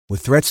With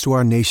threats to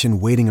our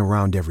nation waiting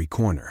around every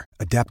corner,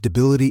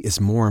 adaptability is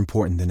more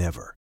important than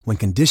ever. When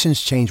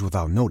conditions change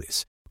without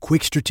notice,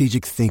 quick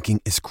strategic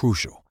thinking is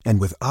crucial.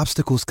 And with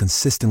obstacles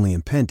consistently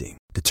impending,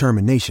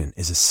 determination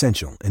is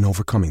essential in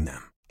overcoming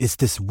them. It's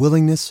this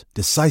willingness,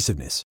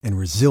 decisiveness, and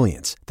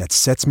resilience that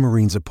sets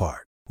Marines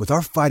apart. With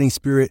our fighting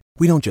spirit,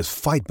 we don't just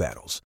fight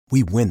battles,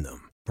 we win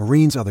them.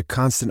 Marines are the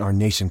constant our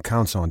nation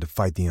counts on to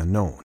fight the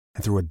unknown.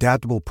 And through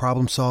adaptable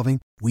problem solving,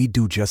 we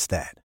do just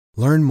that.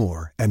 Learn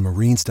more at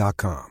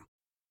marines.com.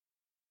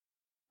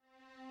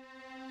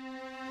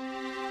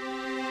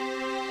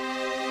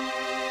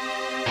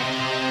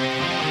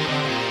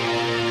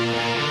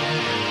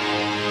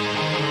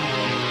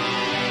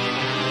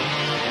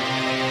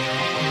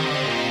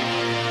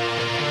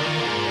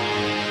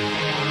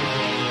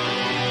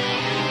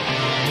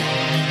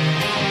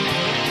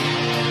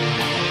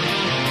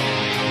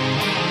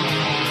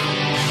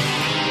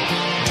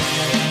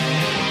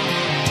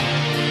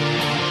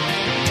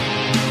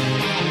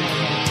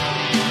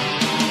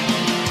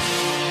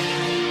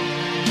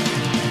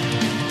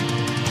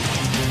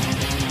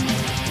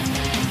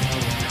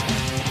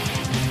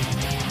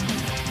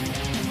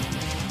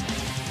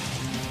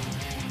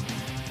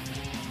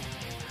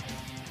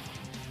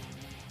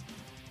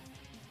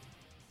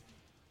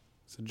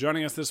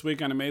 Joining us this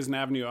week on Amazing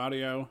Avenue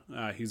Audio,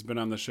 he's been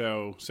on the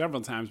show several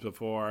times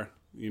before.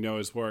 You know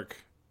his work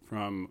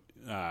from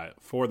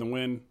For the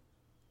Win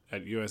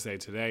at USA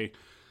Today.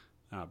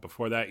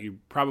 Before that, you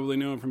probably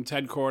knew him from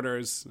Ted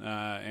Quarters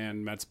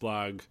and Mets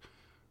Blog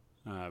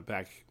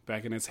back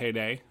in its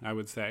heyday, I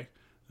would say.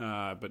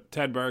 But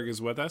Ted Berg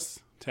is with us.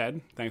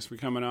 Ted, thanks for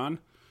coming on.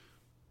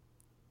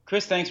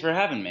 Chris, thanks for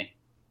having me.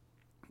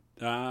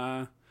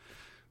 So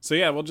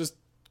yeah, we'll just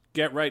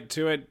get right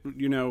to it.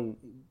 You know,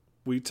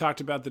 we talked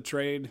about the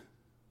trade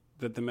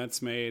that the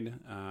Mets made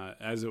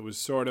as it was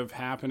sort of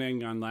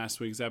happening on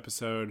last week's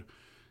episode.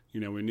 You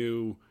know, we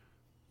knew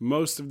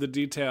most of the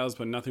details,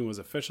 but nothing was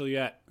official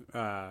yet.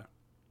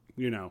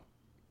 You know,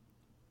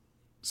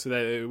 so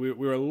that we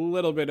were a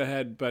little bit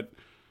ahead, but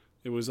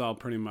it was all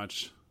pretty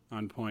much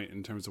on point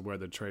in terms of where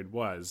the trade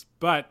was.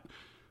 But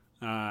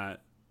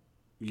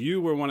you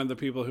were one of the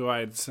people who I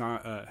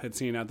had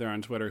seen out there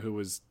on Twitter who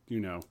was, you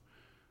know,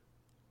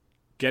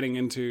 getting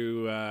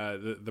into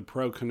the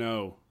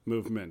pro-Cano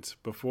movement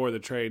before the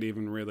trade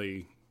even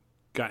really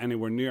got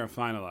anywhere near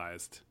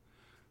finalized.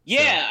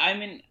 Yeah, so. I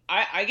mean,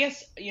 I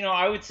guess, you know,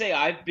 I would say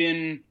I've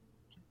been,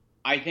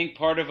 I think,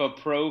 part of a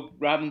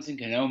pro-Robinson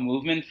Cano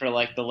movement for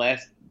like the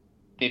last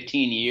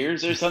 15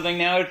 years or something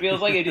now, it feels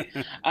like it.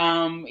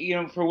 You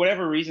know, for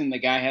whatever reason, the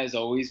guy has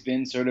always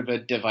been sort of a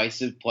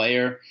divisive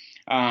player.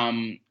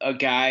 A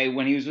guy,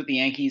 when he was with the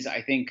Yankees,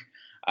 I think,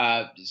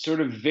 sort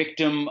of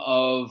victim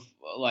of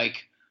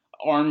like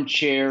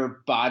armchair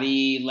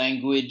body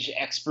language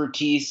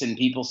expertise and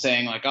people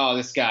saying like, oh,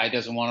 this guy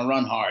doesn't want to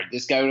run hard.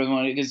 This guy doesn't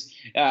want to, because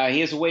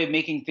he has a way of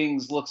making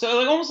things look so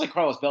like almost like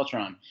Carlos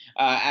Beltran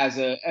as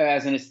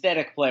an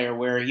aesthetic player,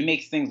 where he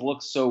makes things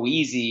look so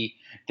easy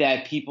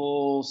that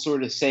people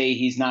sort of say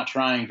he's not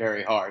trying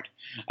very hard.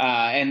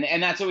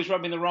 And that's always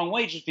rubbing the wrong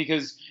way, just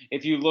because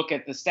if you look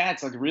at the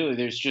stats, like really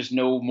there's just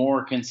no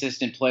more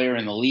consistent player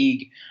in the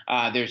league.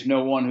 There's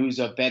no one who's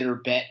a better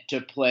bet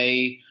to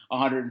play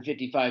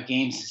 155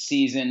 games a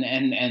season.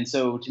 And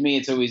so to me,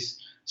 it's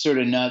always sort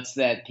of nuts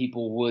that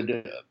people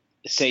would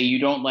say you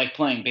don't like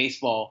playing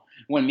baseball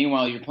when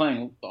meanwhile you're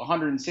playing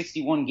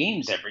 161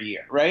 games every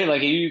year, right?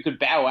 Like you could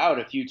bow out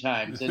a few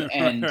times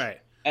and right.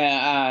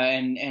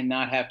 And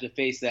not have to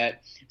face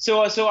that.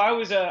 So I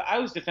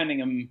was defending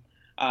him.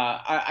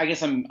 I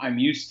guess I'm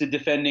used to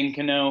defending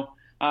Cano,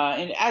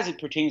 and as it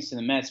pertains to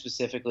the Mets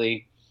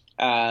specifically,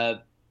 I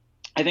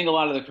think a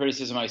lot of the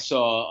criticism I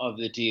saw of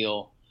the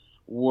deal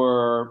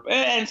were,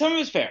 and some of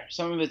it's fair,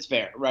 some of it's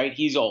fair, right?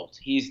 He's old.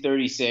 He's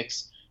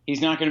 36. He's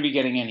not going to be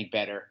getting any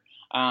better.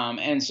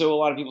 And so a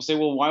lot of people say,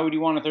 well, why would you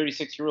want a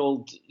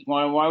 36-year-old?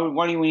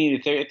 Why do you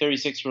need a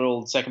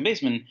 36-year-old second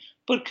baseman?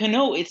 But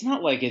Cano, it's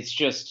not like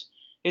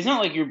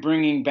you're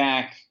bringing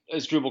back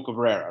Asdrubal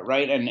Cabrera,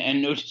 right?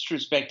 And no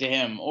disrespect to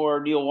him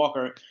or Neil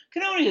Walker.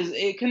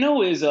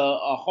 Cano is a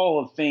Hall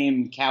of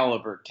Fame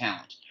caliber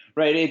talent,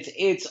 right?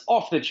 It's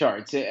off the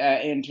charts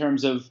in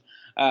terms of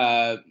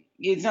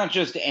it's not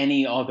just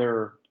any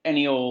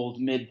old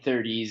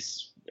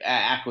mid-30s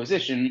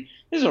acquisition.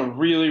 This is a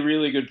really,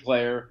 really good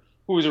player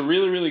who was a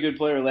really, really good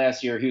player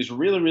last year. He was a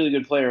really, really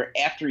good player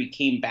after he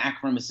came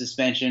back from a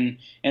suspension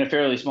in a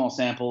fairly small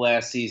sample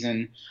last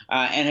season,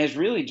 and has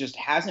really just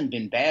hasn't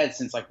been bad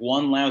since like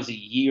one lousy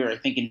year, I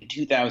think in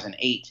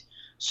 2008.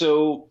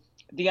 So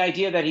the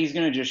idea that he's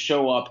going to just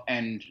show up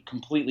and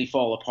completely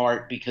fall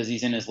apart because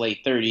he's in his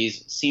late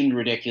 30s seemed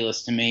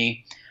ridiculous to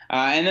me.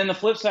 And then the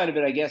flip side of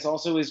it, I guess,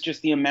 also is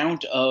just the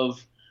amount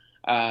of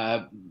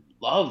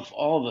love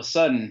all of a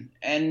sudden.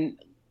 And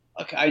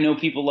look, I know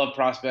people love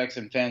prospects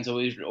and fans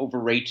always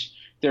overrate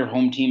their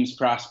home team's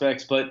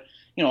prospects, but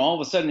you know, all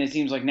of a sudden it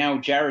seems like now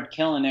Jared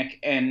Kelenic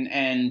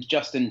and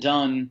Justin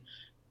Dunn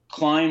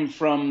climb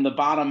from the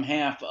bottom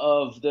half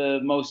of the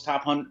most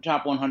top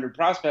 100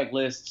 prospect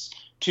lists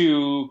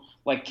to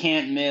like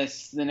can't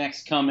miss the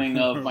next coming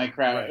of Mike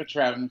Right.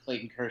 Trout and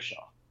Clayton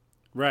Kershaw.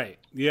 Right.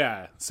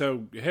 Yeah.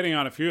 So hitting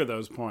on a few of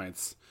those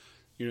points,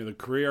 the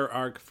career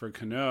arc for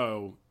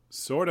Cano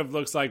sort of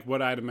looks like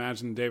what I'd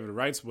imagine David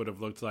Wright's would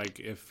have looked like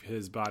if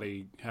his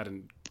body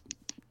hadn't,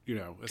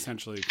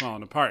 essentially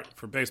fallen apart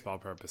for baseball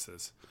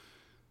purposes.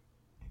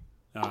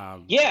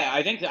 Yeah,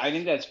 I think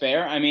that's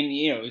fair. I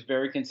mean, it was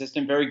very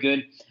consistent, very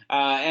good,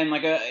 and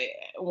like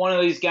one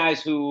of these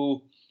guys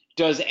who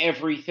does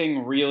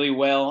everything really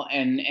well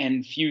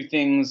and few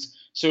things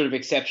sort of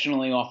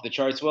exceptionally off the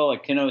charts well.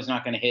 Like Cano's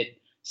not going to hit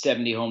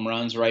 70 home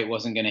runs, right?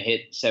 Wasn't going to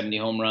hit 70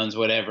 home runs,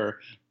 whatever.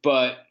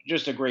 But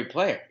just a great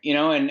player,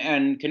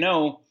 And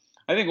Cano,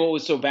 I think what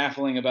was so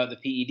baffling about the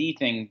PED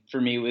thing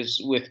for me was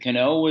with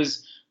Cano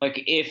was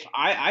like if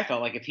I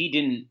felt like if he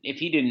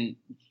didn't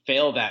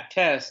fail that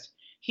test,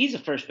 he's a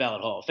first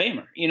ballot Hall of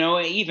Famer.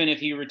 Even if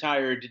he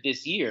retired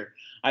this year,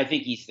 I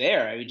think he's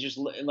there. I mean, just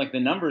like the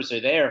numbers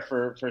are there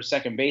for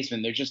second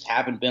baseman. There just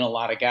haven't been a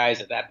lot of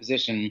guys at that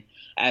position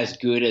as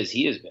good as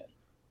he has been.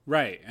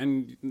 Right.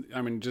 And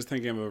I mean, just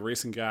thinking of a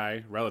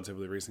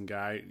relatively recent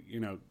guy,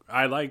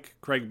 I like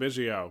Craig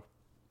Biggio.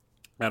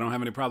 I don't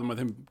have any problem with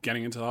him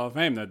getting into the Hall of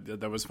Fame.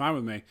 That was fine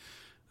with me.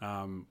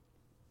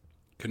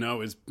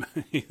 Cano is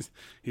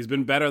he's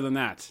been better than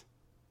that.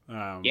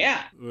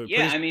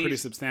 Pretty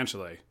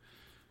substantially.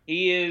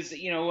 He is,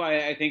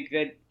 I think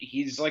that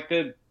he's like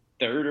the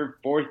third or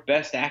fourth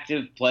best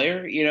active player,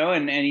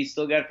 and he's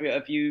still got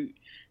a few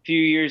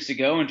years to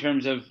go in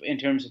terms of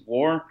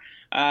WAR.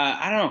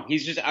 I don't know.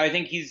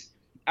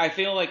 I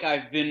feel like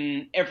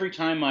every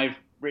time I've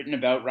written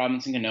about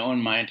Robinson Cano in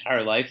my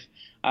entire life,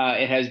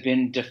 it has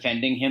been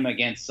defending him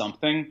against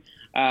something.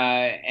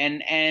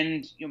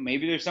 And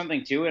maybe there's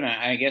something to it.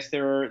 I guess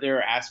there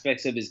are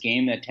aspects of his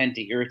game that tend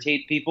to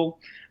irritate people.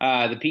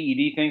 The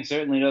PED thing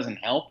certainly doesn't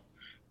help,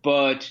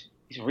 but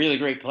he's a really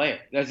great player.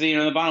 That's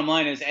the bottom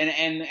line is,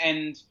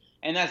 and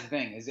that's the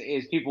thing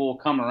is people will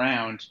come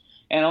around,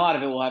 and a lot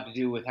of it will have to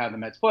do with how the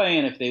Mets play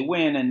and if they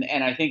win.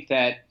 And I think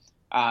that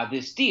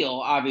this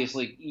deal,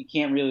 obviously, you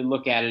can't really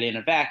look at it in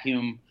a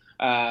vacuum.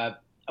 I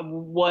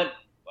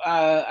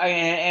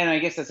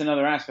guess that's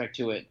another aspect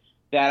to it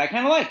that I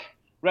kind of like.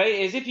 Right,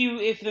 is if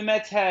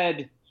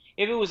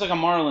it was like a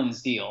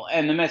Marlins deal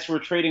and the Mets were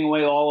trading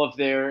away all of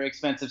their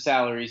expensive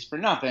salaries for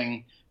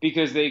nothing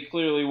because they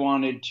clearly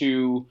wanted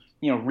to,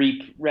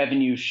 reap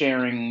revenue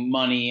sharing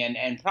money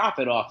and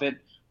profit off it.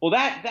 Well,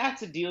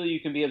 that's a deal you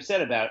can be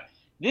upset about.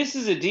 This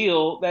is a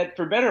deal that,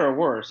 for better or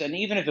worse, and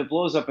even if it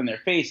blows up in their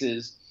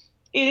faces,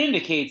 it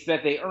indicates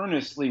that they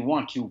earnestly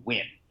want to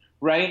win,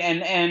 right?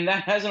 And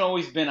that hasn't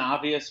always been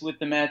obvious with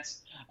the Mets.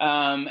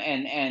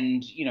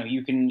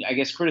 You can, I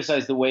guess,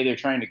 criticize the way they're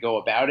trying to go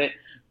about it.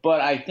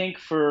 But I think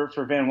for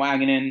Van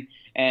Wagenen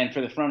and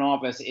for the front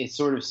office, it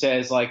sort of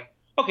says like,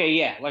 okay,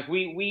 yeah, like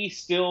we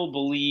still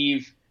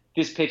believe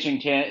this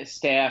pitching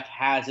staff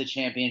has a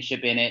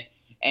championship in it,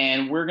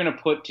 and we're going to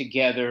put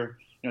together,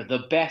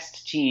 the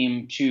best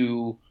team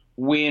to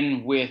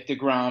win with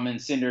DeGrom and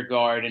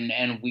Syndergaard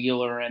and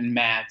Wheeler and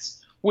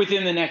Matz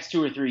within the next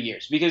 2 or 3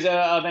 years, because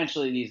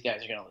eventually these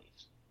guys are going to leave.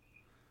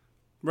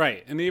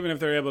 Right, and even if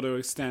they're able to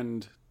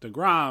extend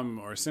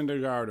DeGrom or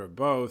Syndergaard or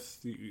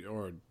both,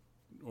 or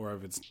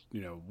if it's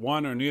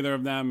one or neither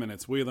of them and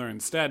it's Wheeler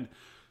instead,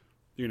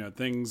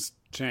 things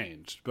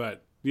change.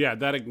 But yeah,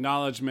 that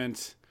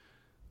acknowledgement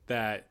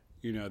that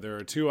there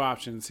are two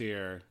options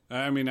here.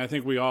 I mean, I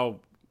think we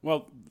all.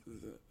 Well,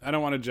 I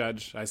don't want to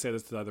judge. I say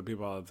this to other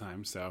people all the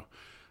time, so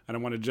I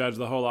don't want to judge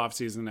the whole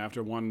offseason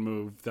after one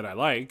move that I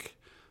like,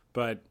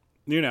 but.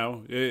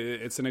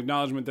 It's an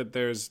acknowledgement that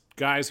there's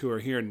guys who are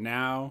here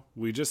now.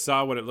 We just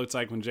saw what it looks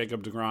like when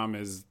Jacob DeGrom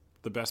is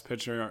the best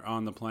pitcher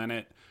on the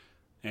planet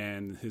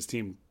and his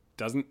team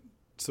doesn't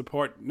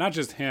support not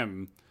just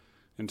him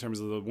in terms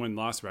of the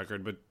win-loss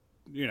record, but,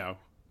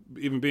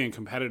 even being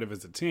competitive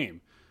as a team.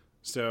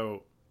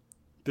 So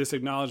this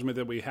acknowledgement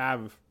that we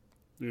have,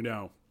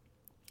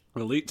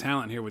 elite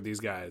talent here with these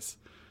guys,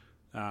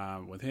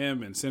 with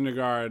him and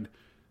Syndergaard,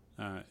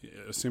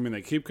 assuming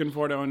they keep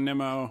Conforto and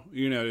Nimmo,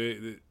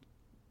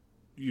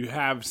 you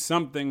have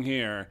something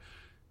here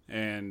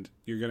and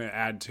you're going to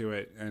add to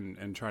it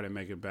and try to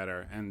make it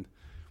better. And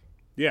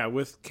yeah,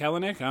 with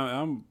Kelenic,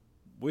 I'm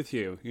with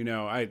you.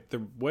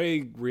 The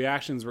way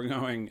reactions were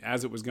going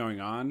as it was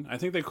going on, I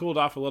think they cooled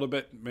off a little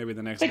bit maybe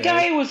the next day. The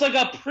guy was like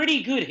a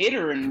pretty good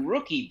hitter in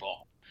rookie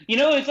ball.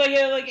 It's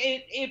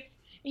like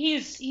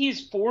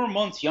he's 4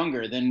 months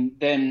younger than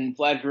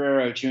Vlad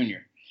Guerrero Jr.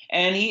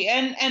 And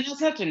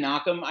that's not to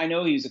knock him. I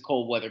know he's a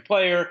cold weather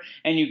player,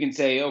 and you can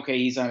say, okay,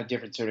 he's on a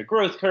different sort of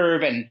growth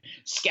curve, and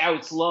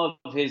scouts love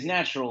his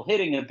natural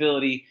hitting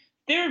ability.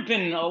 There have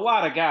been a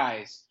lot of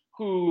guys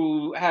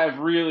who have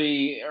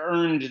really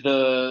earned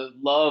the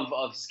love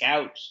of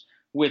scouts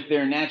with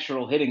their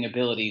natural hitting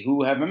ability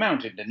who have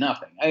amounted to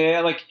nothing.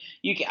 I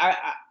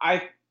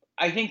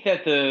think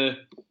that the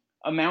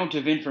amount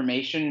of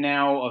information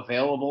now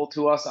available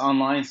to us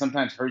online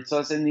sometimes hurts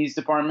us in these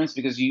departments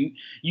because you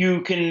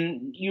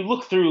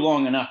look through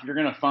long enough, you're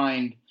going to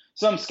find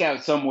some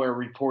scout somewhere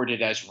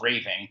reported as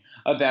raving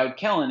about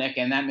Kelenic,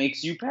 and that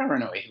makes you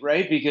paranoid,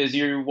 right? Because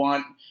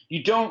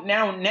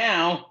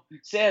now,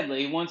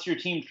 sadly, once your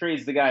team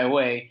trades the guy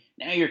away,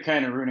 now you're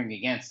kind of rooting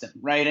against him,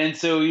 right? And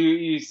so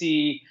you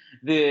see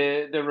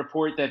the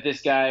report that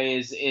this guy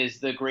is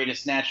the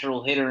greatest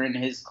natural hitter in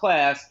his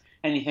class,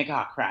 and you think,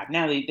 oh crap,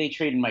 now they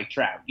traded Mike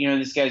Trout.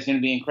 This guy's going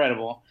to be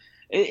incredible.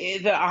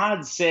 The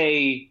odds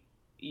say,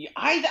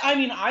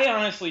 I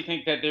honestly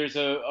think that there's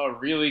a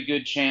really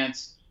good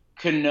chance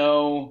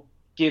Cano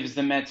gives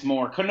the Mets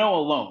more. Cano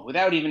alone,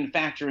 without even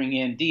factoring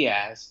in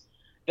Diaz,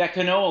 that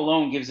Cano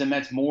alone gives the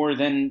Mets more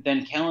than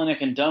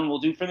Kelenic and Dunn will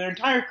do for their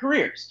entire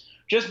careers.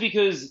 Just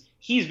because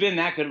he's been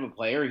that good of a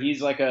player.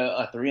 He's like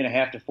a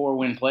 3.5 to 4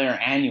 win player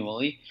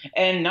annually.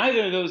 And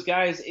neither of those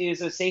guys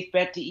is a safe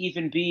bet to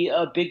even be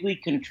a big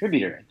league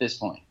contributor at this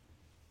point.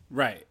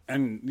 Right.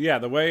 And yeah,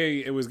 the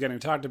way it was getting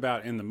talked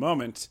about in the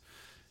moment,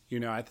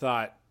 I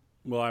thought,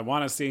 well, I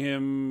want to see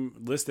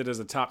him listed as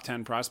a top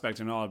 10 prospect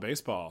in all of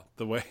baseball.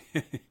 The way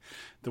that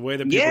people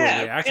are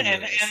reacting to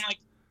this.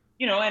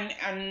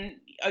 And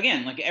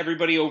again, like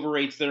everybody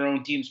overrates their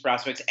own team's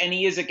prospects, and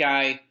he is a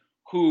guy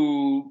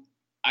who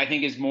I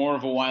think is more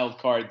of a wild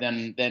card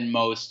than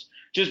most,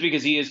 just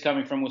because he is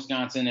coming from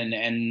Wisconsin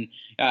and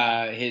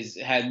has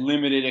had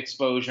limited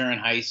exposure in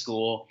high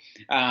school.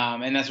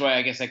 And that's why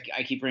I guess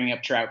I keep bringing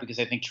up Trout, because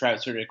I think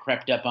Trout sort of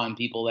crept up on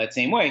people that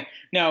same way.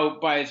 Now,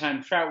 by the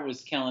time Trout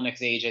was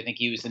Kelenic's age, I think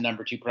he was the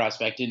number 2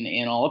 prospect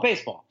in all of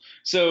baseball.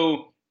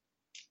 So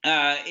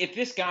if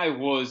this guy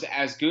was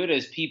as good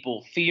as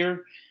people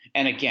fear,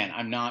 and again,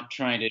 I'm not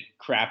trying to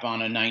crap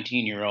on a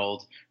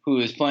 19-year-old who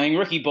is playing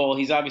rookie ball.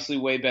 He's obviously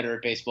way better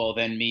at baseball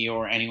than me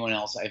or anyone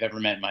else I've ever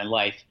met in my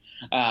life,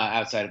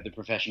 outside of the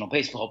professional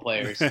baseball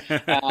players.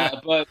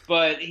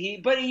 But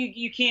you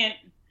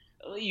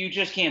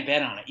just can't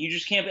bet on it. You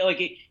just can't bet.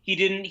 Like he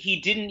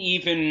didn't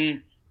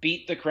even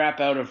beat the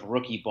crap out of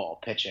rookie ball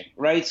pitching,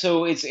 right?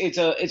 So it's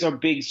a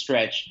big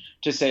stretch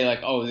to say like,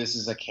 oh, this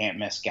is a can't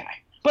miss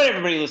guy. But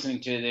everybody listening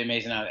to the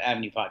Amazing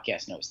Avenue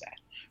podcast knows that.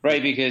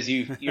 Right, because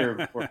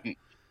you're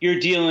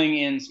dealing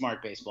in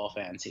smart baseball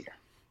fans here.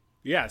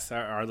 Yes,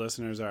 our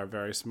listeners are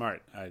very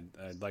smart.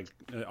 I'd like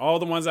all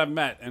the ones I've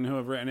met and who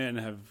have written in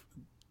have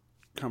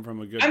come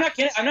from a good. I'm not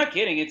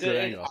kidding.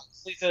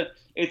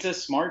 It's a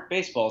smart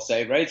baseball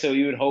site, right? So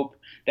you would hope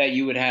that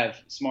you would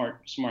have smart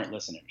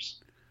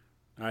listeners.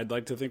 I'd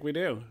like to think we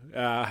do.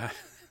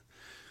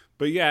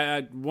 But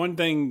yeah, one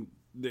thing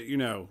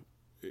that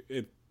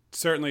it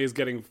certainly is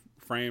getting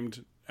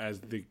framed as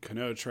the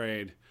Cano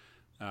trade.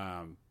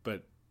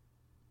 But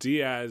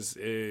Diaz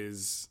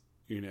is,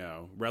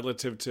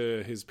 relative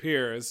to his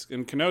peers,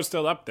 and Cano's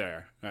still up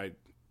there. I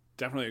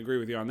definitely agree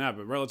with you on that.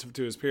 But relative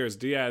to his peers,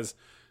 Diaz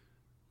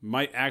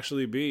might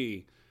actually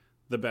be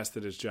the best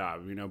at his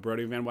job.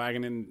 Brodie Van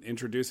Wagenen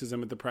introduces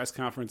him at the press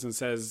conference and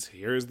says,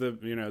 "Here's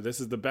this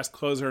is the best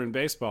closer in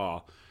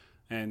baseball."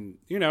 And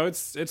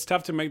it's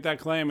tough to make that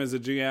claim as a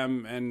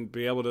GM and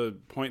be able to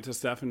point to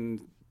stuff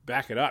and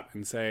back it up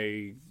and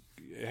say,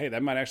 "Hey,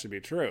 that might actually be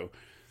true."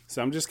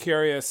 So I'm just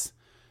curious,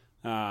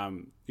 I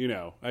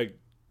know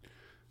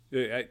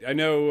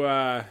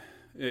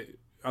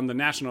on the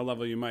national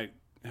level you might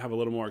have a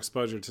little more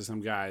exposure to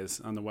some guys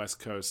on the West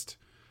Coast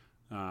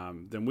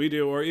than we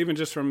do, or even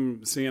just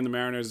from seeing the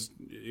Mariners,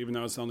 even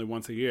though it's only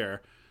once a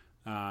year,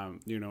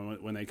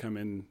 when they come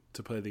in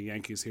to play the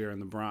Yankees here in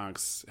the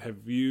Bronx.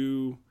 Have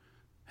you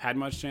had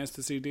much chance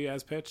to see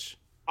Diaz pitch?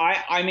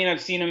 I mean,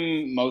 I've seen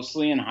him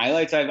mostly in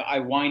highlights. I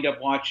wind up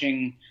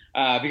watching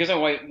because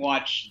I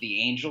watch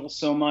the Angels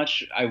so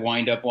much. I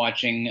wind up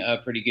watching a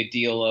pretty good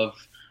deal of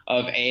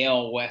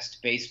AL West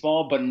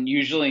baseball, but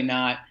usually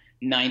not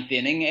ninth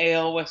inning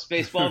AL West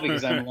baseball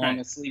because I'm long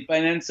asleep by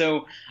then.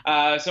 So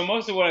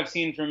most of what I've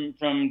seen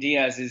from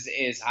Diaz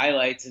is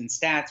highlights and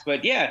stats.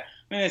 But yeah,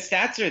 I mean the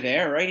stats are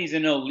there, right? He's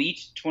an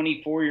elite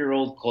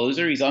 24-year-old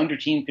closer. He's under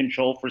team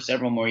control for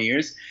several more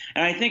years,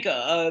 and I think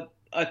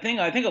a thing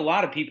I think a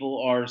lot of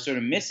people are sort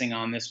of missing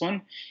on this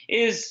one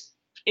is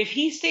if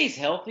he stays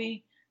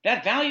healthy,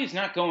 that value is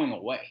not going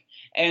away.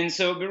 And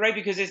so,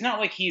 because it's not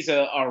like he's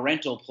a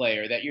rental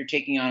player that you're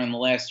taking on in the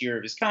last year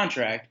of his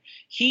contract.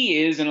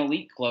 He is an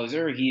elite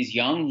closer. He's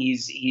young.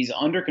 He's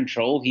under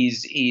control.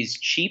 He's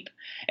cheap.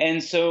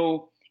 And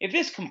so if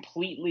this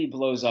completely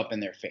blows up in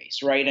their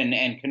face, right,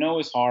 and Cano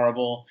is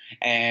horrible,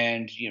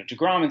 and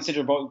DeGrom and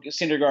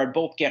Syndergaard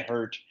both get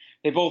hurt,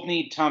 they both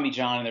need Tommy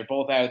John, and they're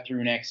both out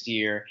through next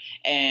year,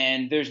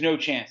 and there's no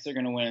chance they're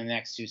going to win in the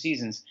next 2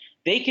 seasons.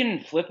 They can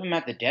flip him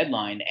at the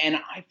deadline, and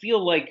I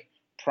feel like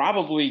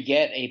probably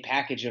get a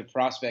package of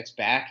prospects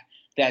back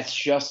that's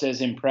just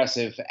as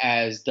impressive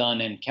as Dunn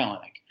and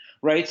Kelenic,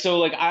 right? So,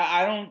 like,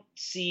 I don't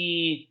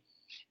see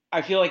 –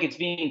 I feel like it's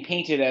being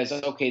painted as,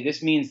 okay,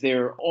 this means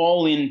they're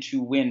all in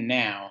to win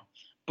now.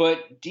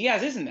 But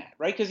Diaz isn't that,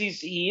 right? Because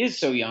he is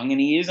so young,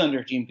 and he is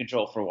under team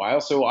control for a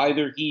while. So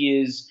either he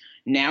is –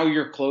 now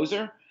your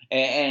closer,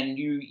 and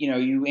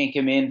you ink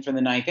him in for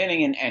the 9th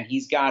inning, and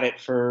he's got it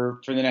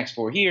for the next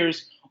 4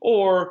 years,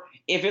 or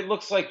if it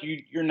looks like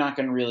you're not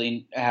going to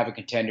really have a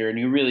contender and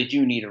you really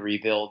do need a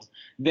rebuild,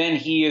 then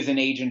he is an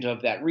agent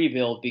of that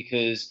rebuild,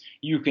 because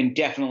you can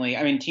definitely,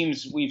 I mean,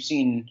 teams we've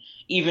seen,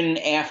 even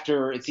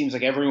after it seems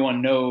like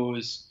everyone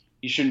knows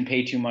you shouldn't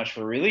pay too much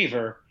for a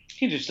reliever,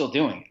 teams are still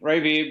doing it,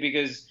 right?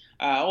 Because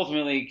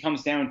ultimately it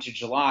comes down to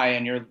July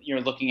and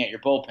you're looking at your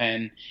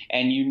bullpen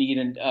and you need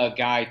a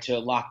guy to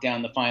lock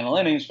down the final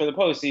innings for the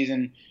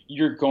postseason.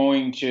 You're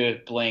going to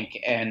blink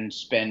and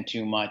spend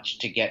too much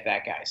to get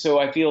that guy. So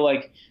I feel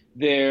like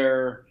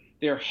their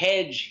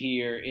hedge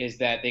here is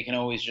that they can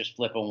always just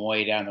flip him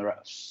way down the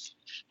road.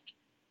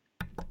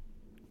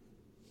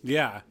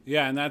 Yeah,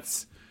 and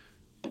that's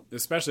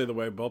especially the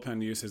way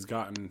bullpen use has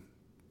gotten,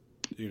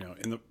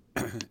 in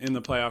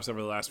the playoffs over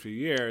the last few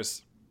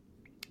years.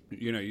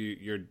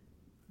 You're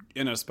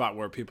in a spot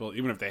where people,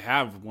 even if they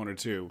have one or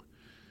two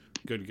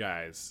good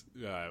guys,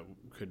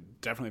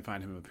 could definitely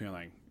find him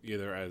appealing,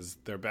 either as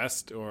their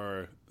best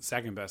or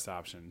second best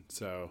option.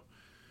 So,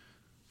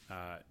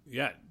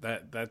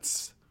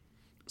 that's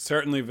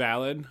certainly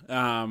valid.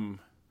 One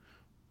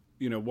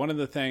of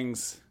the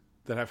things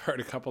that I've heard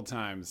a couple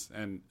times,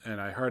 and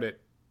I heard it,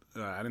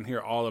 I didn't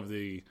hear all of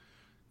the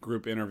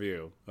group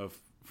interview of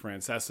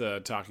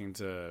Francesa talking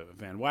to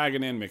Van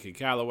Wagenen, Mickey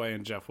Callaway,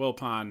 and Jeff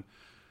Wilpon.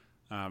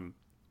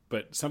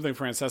 But something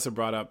Francesa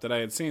brought up that I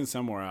had seen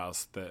somewhere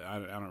else that I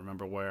don't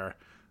remember where,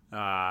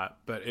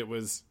 but it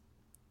was,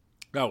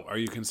 are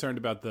you concerned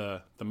about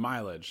the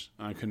mileage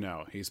on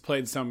Cano? He's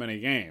played so many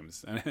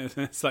games. And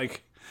it's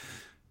like,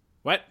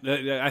 what?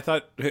 I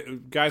thought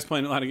guys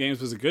playing a lot of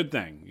games was a good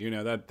thing.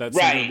 That's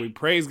right. Something we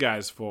praise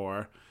guys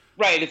for.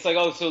 Right. It's like,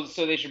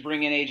 so they should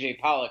bring in AJ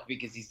Pollock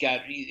because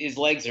his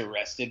legs are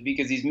rested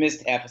because he's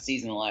missed half a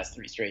season the last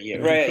 3 straight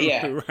years. Right.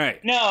 Yeah.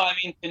 Right. No, I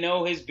mean,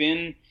 Cano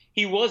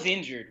he was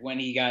injured when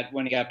he got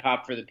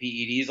popped for the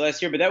PEDs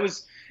last year, but that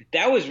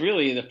was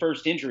really the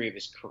first injury of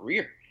his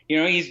career.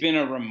 He's been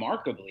a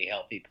remarkably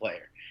healthy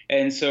player.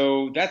 And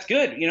so that's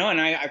good,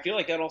 and I feel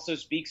like that also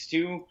speaks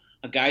to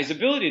a guy's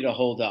ability to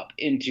hold up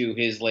into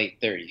his late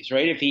 30s,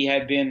 right? If he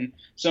had been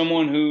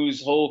someone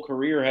whose whole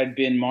career had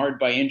been marred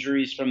by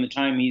injuries from the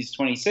time he's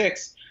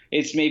 26,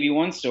 it's maybe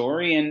one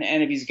story. And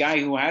if he's a guy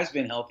who has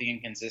been healthy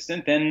and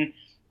consistent, then,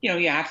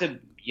 you have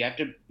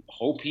to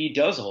hope he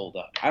does hold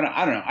up. I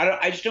don't know.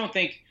 I just don't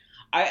think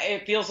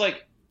it feels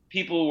like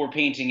people were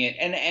painting it.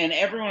 And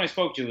everyone I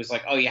spoke to was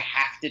like, oh, you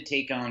have to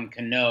take on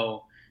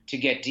Cano to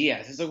get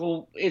Diaz. It's like,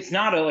 well, it's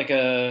not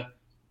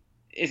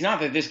it's not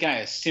that this guy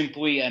is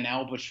simply an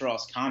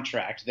albatross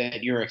contract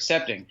that you're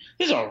accepting.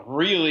 This is a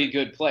really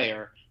good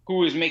player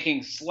who is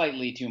making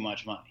slightly too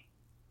much money.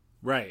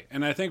 Right.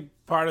 And I think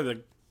part of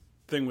the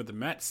thing with the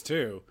Mets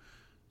too,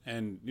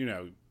 and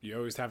you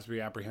always have to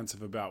be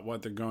apprehensive about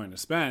what they're going to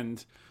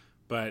spend,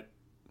 but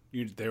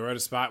they were at a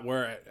spot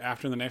where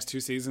after the next 2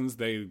 seasons,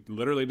 they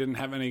literally didn't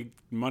have any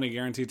money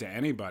guaranteed to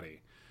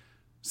anybody.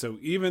 So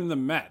even the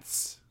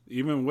Mets,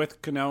 even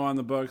with Cano on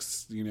the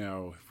books,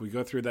 if we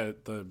go through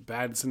the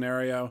bad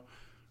scenario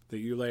that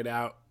you laid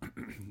out,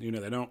 they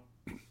don't,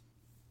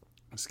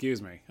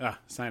 excuse me,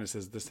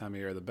 sinuses this time of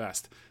year are the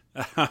best.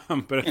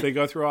 But if they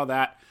go through all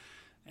that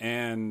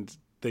and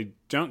they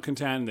don't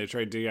contend, they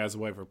trade Diaz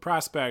away for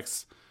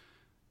prospects,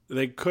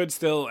 they could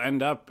still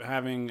end up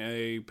having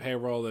a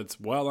payroll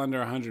that's well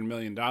under $100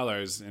 million in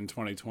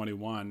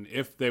 2021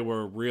 if they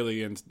were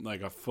really in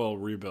like a full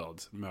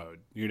rebuild mode,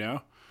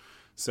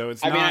 So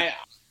it's not. I mean,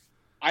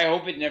 I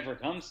hope it never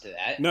comes to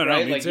that. No,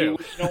 right? me too.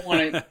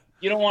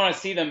 You don't want to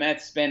see the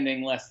Mets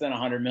spending less than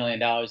 $100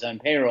 million on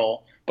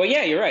payroll. But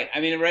yeah, you're right. I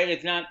mean, right?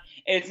 It's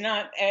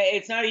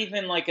not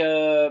even like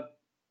I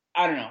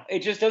don't know. It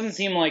just doesn't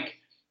seem like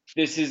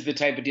this is the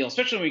type of deal,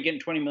 especially when you're getting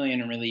 $20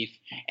 million in relief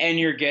and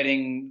you're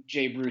getting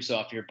Jay Bruce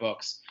off your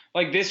books.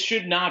 Like, this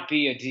should not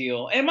be a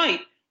deal. They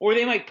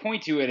might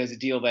point to it as a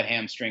deal that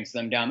hamstrings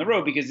them down the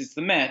road because it's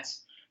the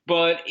Mets.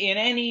 But in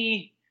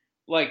any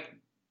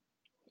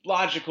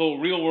logical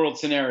real world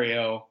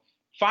scenario,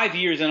 5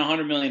 years and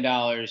 $100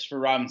 million for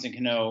Robinson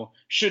Cano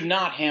should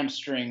not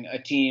hamstring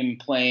a team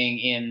playing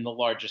in the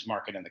largest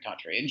market in the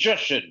country. It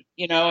just shouldn't.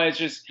 It's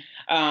just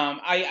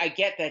I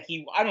get that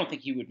I don't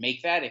think he would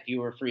make that if he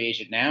were a free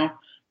agent now,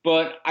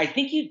 but I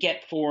think he'd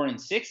get 4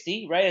 and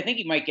 60, right? I think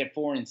he might get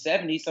 4 and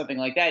 70, something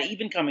like that,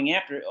 even coming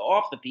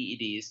off the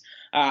PEDs.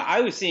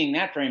 I was seeing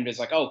that framed as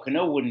like, oh,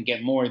 Cano wouldn't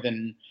get more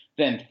than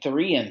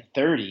 3 and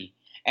 30.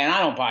 And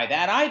I don't buy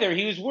that either.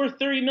 He was worth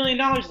 $30 million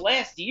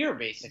last year,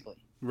 basically.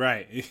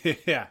 Right.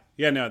 Yeah.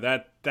 No,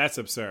 that's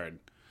absurd.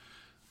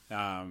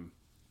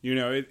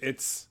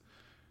 It's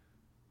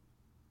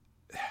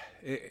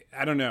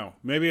I don't know.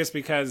 Maybe it's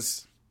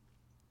because,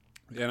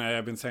 and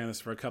I've been saying this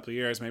for a couple of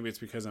years. Maybe it's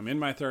because I'm in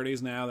my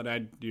 30s now that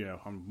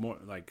I'm more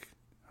like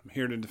I'm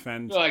here to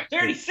defend. You're like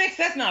 36.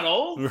 That's not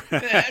old.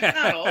 That's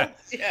not old.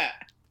 Yeah,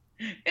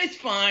 it's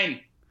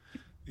fine.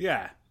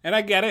 Yeah, and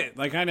I get it.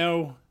 Like I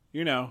know,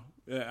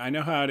 I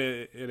know how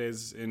it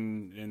is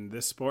in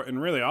this sport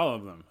and really all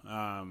of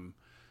them.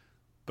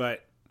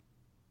 But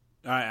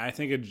I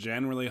think it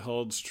generally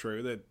holds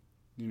true that,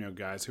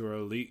 guys who are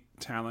elite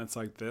talents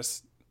like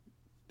this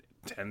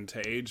tend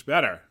to age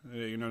better.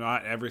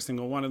 Not every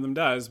single one of them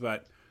does,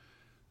 but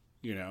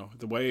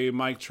the way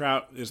Mike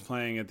Trout is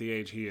playing at the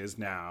age he is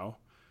now,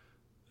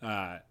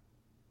 I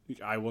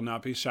will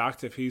not be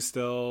shocked if he's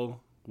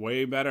still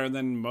way better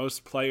than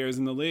most players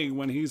in the league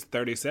when he's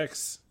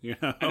 36.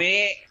 I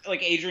mean,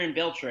 like Adrian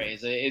Beltre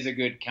is a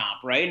good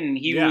comp, right? And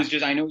he was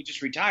I know he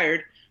just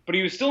retired, but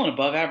he was still an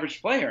above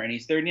average player, and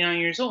he's 39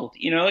 years old.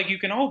 Like you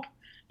can hope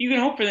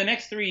for the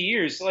next 3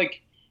 years.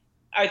 Like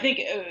I think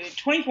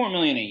 $24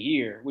 million a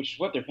year, which is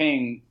what they're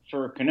paying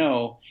for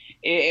Cano,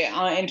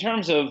 in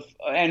terms of,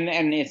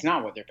 and it's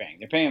not what they're paying.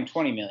 They're paying him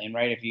 $20 million,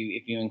 right? If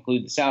you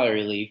include the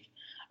salary leave.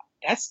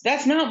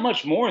 That's not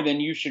much more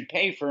than you should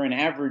pay for an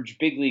average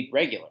big league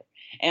regular.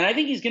 And I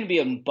think he's going to be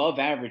an above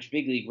average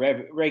big league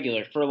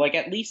regular for like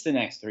at least the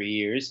next 3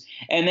 years.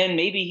 And then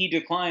maybe he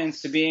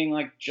declines to being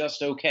like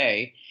just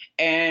okay.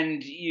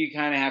 And you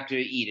kind of have to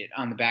eat it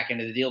on the back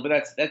end of the deal.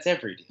 But that's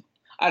every deal.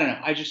 I don't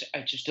know.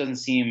 It just doesn't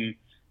seem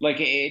like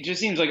it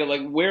just seems like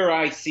where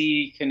I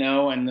see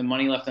Cano and the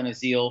money left on his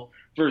deal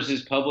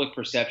versus public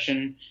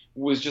perception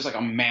was just like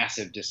a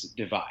massive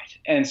divide.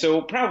 And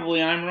so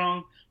probably I'm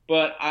wrong.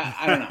 But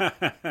I don't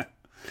know.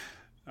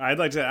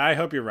 I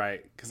hope you're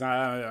right, because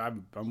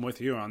I'm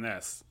with you on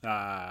this.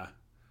 And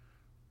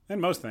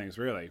most things,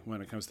 really,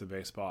 when it comes to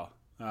baseball.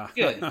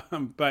 Good.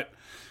 But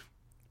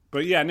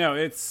yeah, no,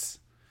 it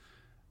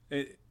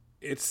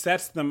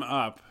sets them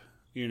up,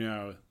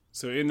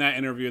 So in that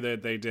interview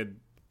that they did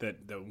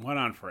that went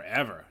on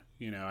forever,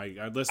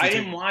 I listened. I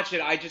didn't watch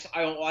it. I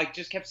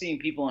just kept seeing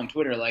people on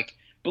Twitter like,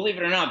 believe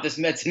it or not, this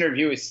Mets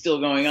interview is still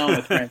going on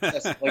with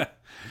Francesa. Like,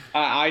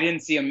 I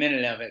didn't see a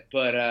minute of it,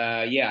 but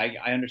I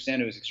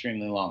understand it was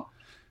extremely long.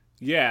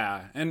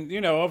 Yeah, and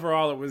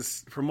overall it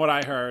was, from what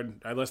I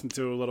heard, I listened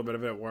to a little bit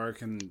of it at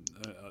work, and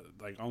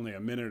like only a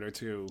minute or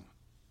two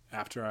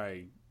after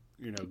I,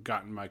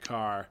 got in my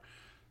car,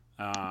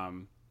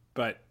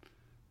 but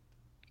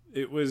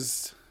it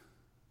was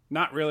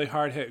not really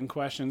hard hitting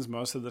questions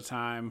most of the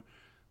time.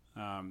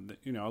 A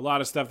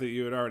lot of stuff that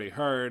you had already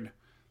heard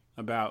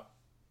about.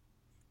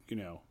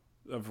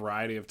 A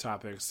variety of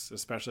topics,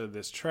 especially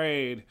this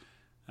trade,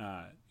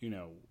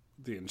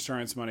 the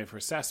insurance money for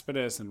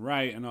Cespedes and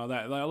Wright and all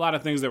that. A lot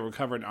of things that were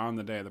covered on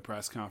the day of the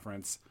press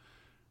conference.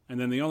 And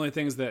then the only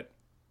things that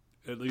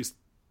at least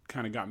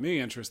kind of got me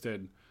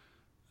interested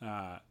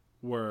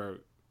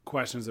were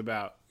questions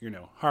about,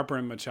 Harper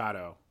and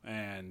Machado.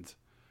 And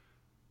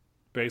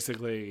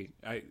basically,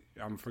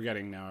 I'm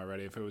forgetting now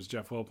already if it was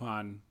Jeff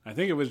Wilpon. I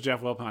think it was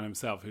Jeff Wilpon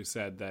himself who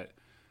said that,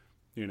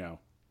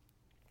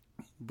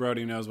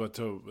 Brody knows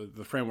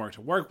the framework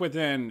to work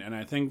within, and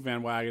I think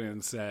Van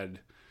Wagenen said,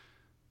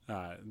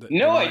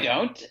 "No, I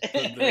don't."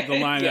 The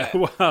line, yeah.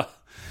 Well,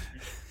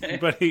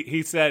 but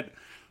he said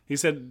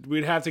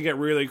we'd have to get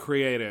really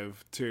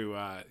creative to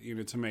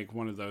to make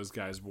one of those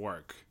guys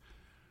work.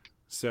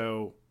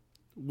 So,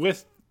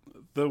 with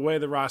the way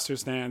the roster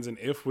stands, and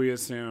if we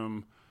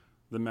assume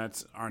the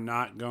Mets are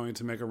not going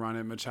to make a run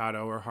at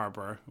Machado or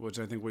Harper, which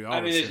I think we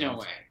all there's no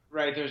way.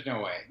 Right, there's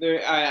no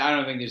way. I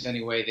don't think there's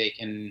any way they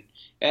can,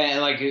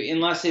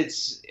 unless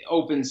it's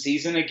open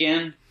season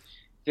again,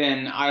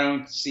 then I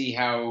don't see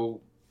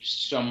how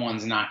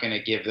someone's not going to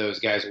give those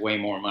guys way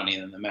more money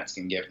than the Mets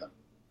can give them.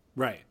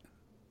 Right.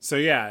 So,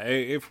 yeah,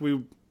 if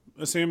we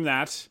assume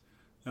that,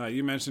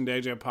 you mentioned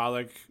AJ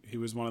Pollock. He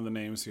was one of the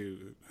names who,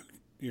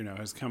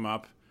 has come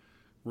up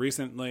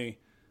recently.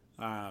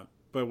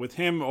 But with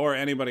him or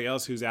anybody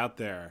else who's out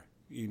there,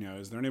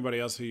 is there anybody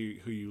else who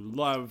you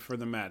love for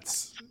the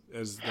Mets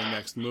as the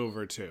next move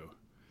or two?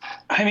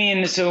 I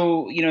mean,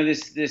 so,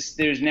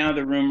 there's now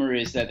the rumor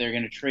is that they're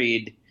going to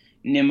trade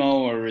Nimmo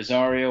or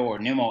Rosario or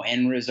Nimmo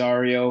and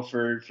Rosario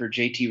for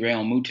JT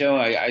Realmuto.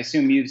 I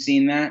assume you've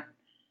seen that?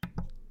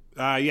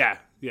 Yeah.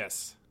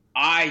 Yes.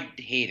 I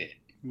hate it.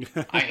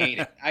 I hate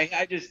it.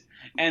 I just,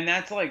 and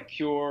that's like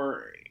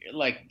pure,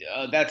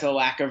 that's a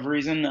lack of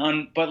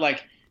reason. But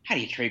how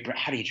do you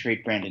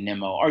trade Brandon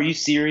Nimmo? Are you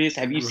serious?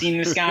 Have you seen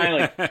this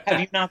guy? Have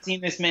you not seen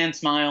this man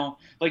smile?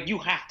 You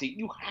have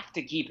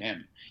to keep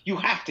him. You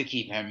have to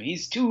keep him.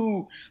 He's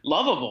too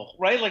lovable,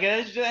 right?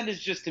 That is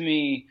just to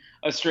me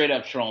a straight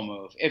up troll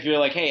move. If you're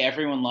like, hey,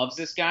 everyone loves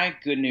this guy,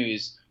 good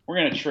news. We're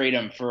going to trade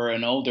him for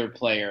an older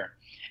player.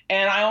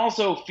 And I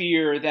also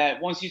fear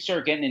that once you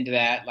start getting into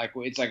that,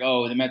 it's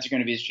oh, the Mets are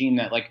going to be this team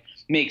that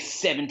makes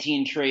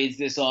 17 trades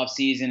this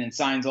offseason and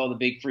signs all the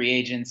big free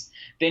agents.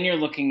 Then you're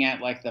looking at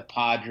the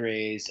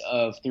Padres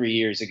of 3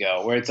 years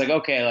ago, where it's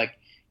okay,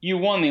 you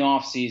won the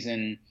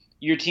offseason.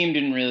 Your team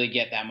didn't really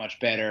get that much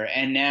better,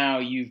 and now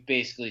you've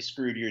basically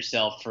screwed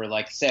yourself for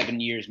 7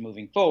 years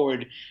moving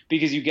forward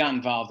because you got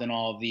involved in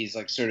all of these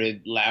sort of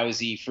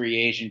lousy free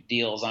agent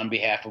deals on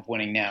behalf of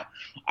winning now.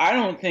 I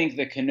don't think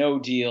the Cano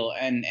deal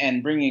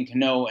and bringing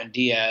Cano and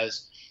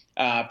Diaz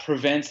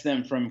prevents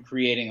them from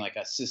creating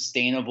a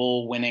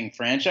sustainable winning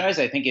franchise.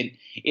 I think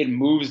it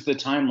moves the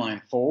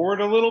timeline forward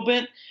a little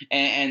bit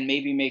and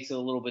maybe makes it a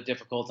little bit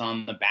difficult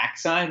on the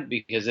backside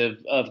because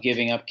of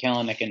giving up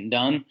Kelenic and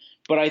Dunn.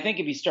 But I think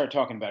if you start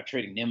talking about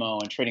trading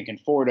Nimmo and trading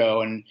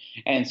Conforto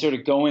and sort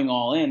of going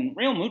all in,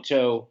 Real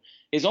Muto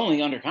is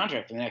only under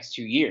contract for the next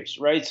 2 years,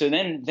 right? So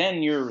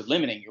then you're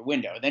limiting your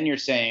window. Then you're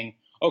saying,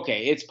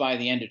 okay, it's by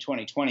the end of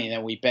 2020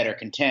 that we better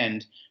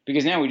contend,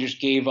 because now we just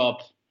gave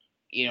up,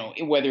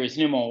 whether it's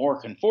Nimmo or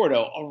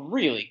Conforto, a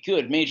really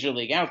good major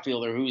league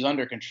outfielder who's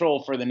under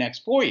control for the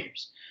next 4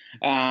 years.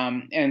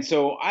 And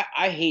so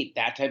I hate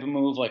that type of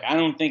move. Like, I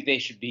don't think they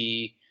should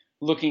be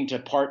looking to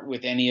part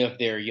with any of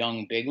their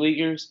young big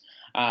leaguers.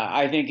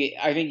 I think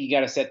you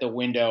got to set the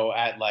window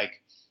at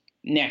like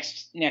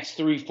next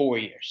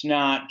 3-4 years,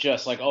 not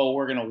just like, oh,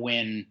 we're going to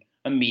win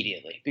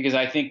immediately, because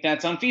I think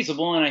that's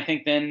unfeasible. And I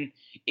think then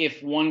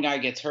if one guy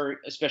gets hurt,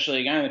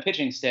 especially a guy on the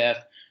pitching staff,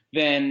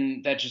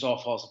 then that just all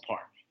falls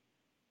apart.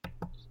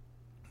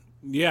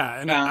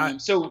 Yeah.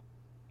 And so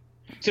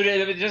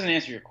it doesn't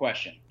answer your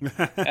question.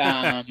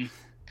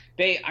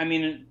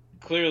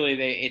 Clearly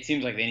it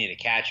seems like they need a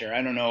catcher.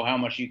 I don't know how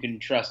much you can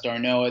trust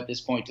Arnaud at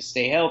this point to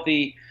stay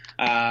healthy.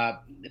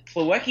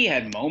 Plawecki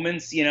had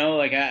moments,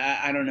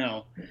 I don't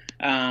know.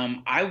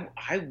 I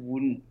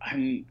wouldn't.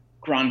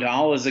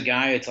 Grandal is a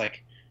guy. It's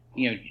like,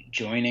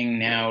 joining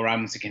now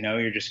Robinson Cano,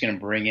 you're just going to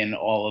bring in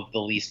all of the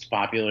least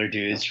popular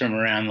dudes from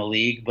around the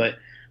league. But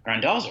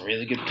Grandal's a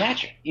really good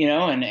catcher,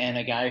 and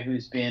a guy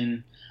who's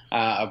been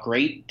a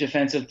great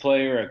defensive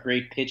player, a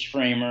great pitch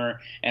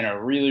framer, and a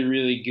really,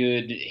 really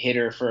good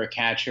hitter for a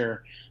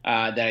catcher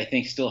that I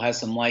think still has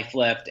some life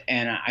left.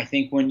 And I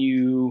think when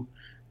you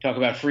talk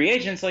about free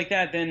agents like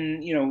that,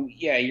 then, you're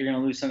going to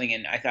lose something.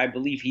 And I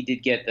believe he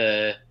did get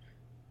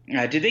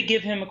did they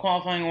give him a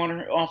qualifying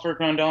offer,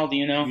 Grandal? Do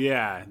you know?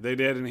 Yeah, they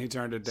did, and he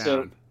turned it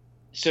down.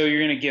 So you're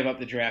going to give up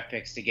the draft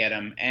picks to get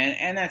him,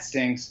 and that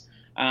stinks.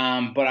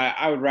 But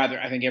I would rather,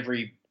 I think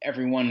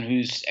everyone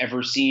who's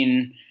ever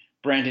seen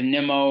Brandon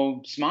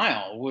Nimmo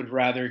smile would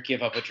rather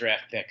give up a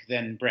draft pick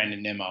than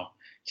Brandon Nimmo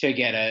to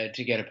get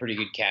a pretty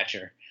good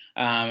catcher.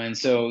 And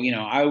so,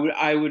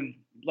 I would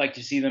like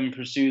to see them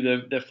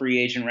pursue the free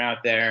agent route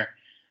there.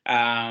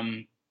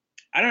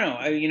 I don't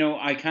know.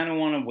 I kind of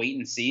want to wait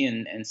and see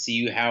and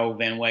see how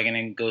Van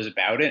Wagenen goes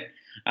about it.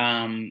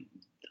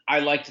 I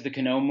liked the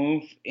Cano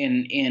move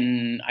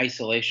in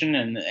isolation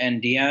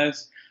and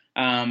Diaz.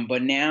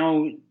 But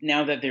now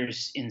that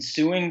there's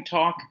ensuing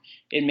talk,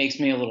 it makes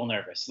me a little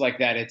nervous. Like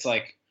that, it's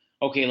like,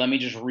 okay, let me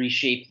just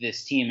reshape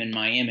this team in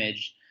my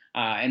image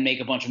and make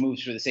a bunch of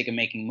moves for the sake of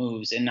making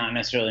moves and not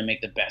necessarily make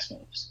the best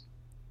moves.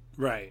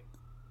 Right.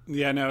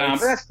 Yeah, no. But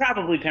that's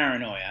probably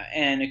paranoia,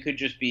 and it could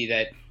just be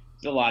that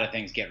a lot of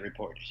things get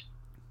reported.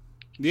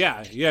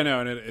 Yeah,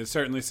 no, and it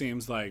certainly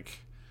seems like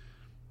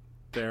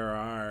there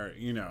are,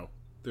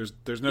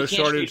 there's no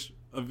shortage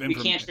of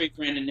information. You can't trade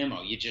Brandon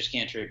Nimmo. You just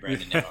can't trade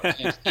Brandon Nimmo.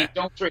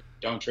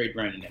 Don't trade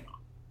Brandon Nimmo.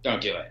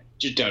 Don't do it.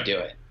 Just don't do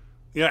it.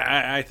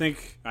 Yeah, I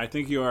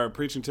think you are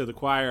preaching to the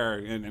choir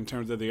in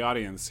terms of the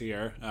audience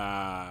here.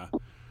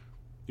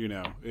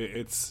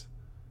 It's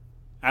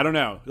I don't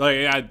know.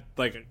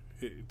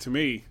 To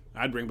me,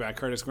 I'd bring back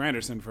Curtis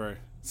Granderson for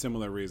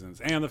similar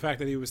reasons, and the fact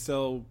that he was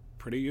still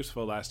pretty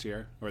useful last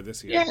year or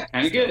this year. Yeah,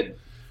 kind of good.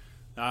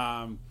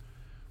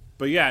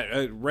 But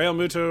yeah, Real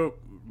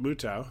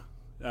Muto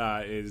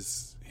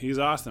he's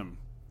awesome.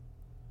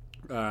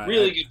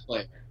 Really good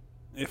player.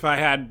 If I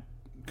had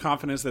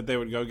confidence that they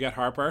would go get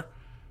Harper,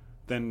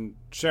 then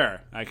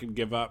sure, I could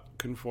give up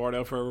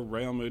Conforto for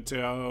Real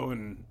Muto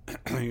and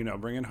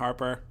bring in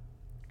Harper,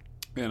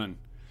 and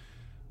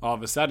all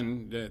of a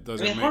sudden those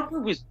are Harper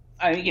was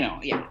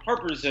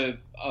Harper's a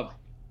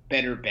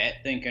better bet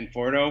than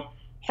Conforto.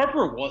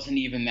 Harper wasn't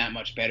even that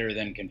much better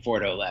than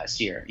Conforto last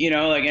year,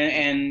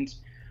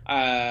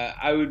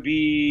 I would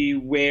be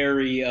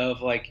wary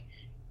of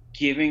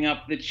giving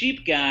up the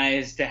cheap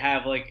guys to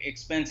have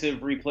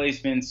expensive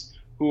replacements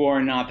who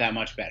are not that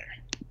much better.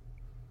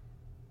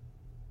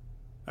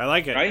 I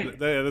like it. Right?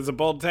 There's a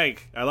bold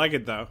take. I like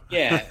it though.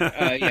 Yeah,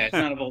 it's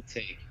not a bold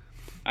take.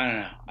 I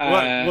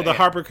don't know. The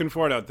Harper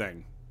Conforto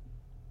thing.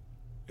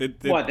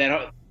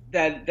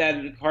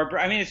 That Harper?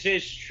 I mean,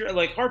 it's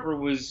true. Harper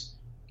was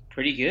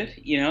pretty good.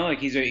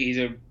 He's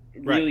a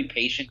really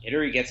patient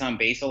hitter. He gets on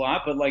base a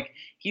lot, but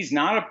he's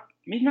not a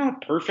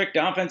perfect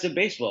offensive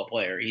baseball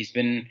player. He's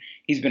been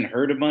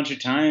hurt a bunch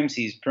of times.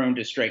 He's prone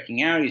to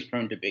striking out. He's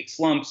prone to big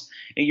slumps.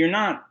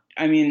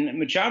 And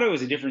Machado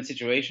is a different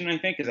situation, I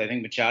think, because I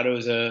think Machado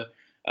is a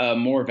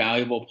more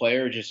valuable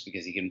player just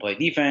because he can play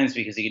defense,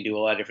 because he can do a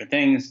lot of different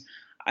things.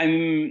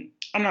 I'm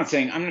not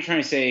trying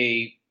to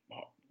say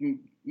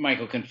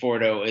Michael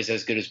Conforto is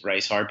as good as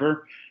Bryce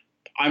Harper.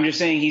 I'm just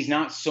saying he's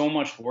not so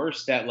much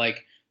worse that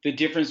the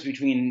difference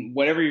between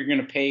whatever you're going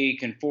to pay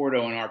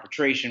Conforto in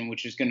arbitration,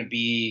 which is going to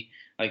be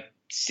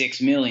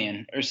 $6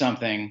 million or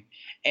something,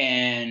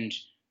 and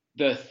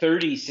the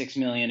 $36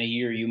 million a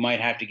year you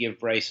might have to give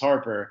Bryce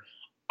Harper.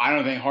 I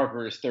don't think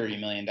Harper is $30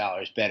 million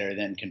better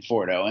than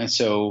Conforto, and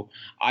so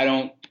I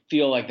don't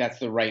feel like that's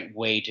the right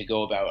way to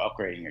go about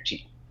upgrading your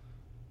team.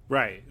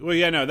 Right. Well,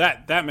 yeah, no,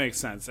 that makes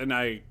sense, and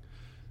I,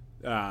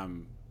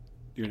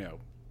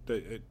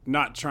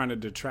 not trying to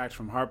detract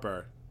from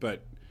Harper,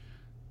 but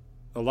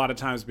a lot of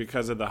times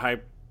because of the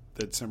hype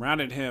that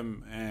surrounded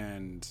him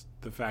and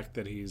the fact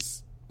that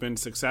he's been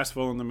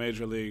successful in the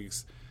major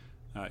leagues,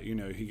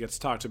 he gets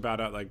talked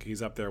about like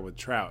he's up there with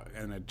Trout,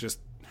 and it just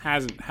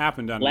hasn't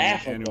happened on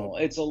laughable.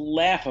 It's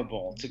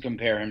laughable to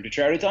compare him to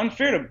Trout. It's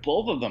unfair to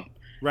both of them.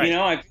 Right.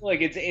 I feel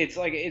like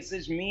it's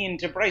just mean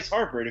to Bryce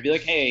Harper to be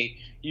like, hey,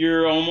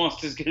 you're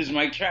almost as good as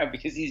Mike Trout,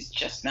 because he's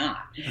just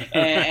not.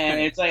 And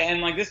it's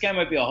like this guy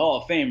might be a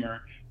Hall of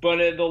Famer,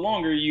 but the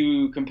longer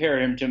you compare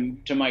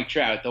him to Mike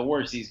Trout, the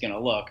worse he's going to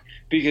look,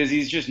 because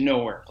he's just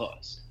nowhere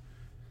close.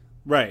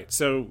 Right.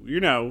 So,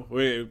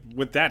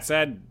 with that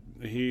said,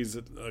 he's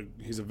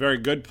a very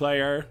good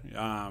player.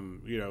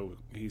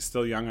 He's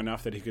still young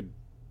enough that he could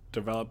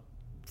develop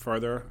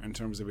further in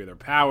terms of either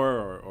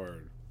power or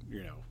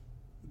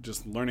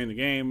just learning the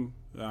game.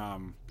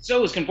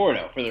 So is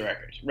Conforto, for the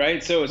record,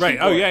 right? So is right.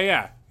 Conforto. Oh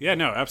yeah.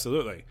 No,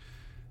 absolutely.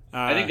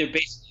 I think they're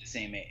basically the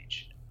same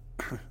age.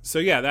 So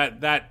yeah,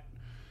 that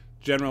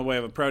general way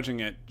of approaching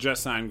it,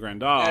 just signed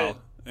Grandal.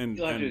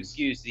 You'll have to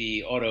excuse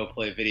the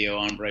autoplay video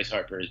on Bryce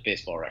Harper's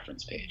Baseball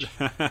Reference page.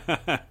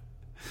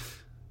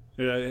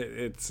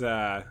 It's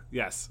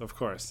yes, of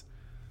course.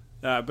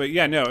 But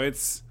yeah, no,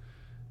 it's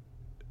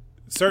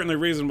certainly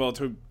reasonable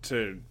to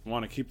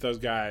want to keep those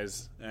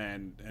guys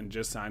and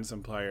just sign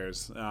some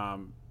players.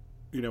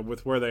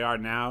 With where they are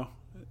now,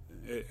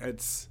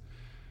 it's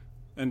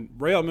and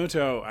Real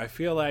Muto. I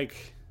feel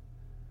like,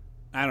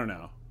 I don't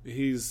know.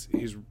 He's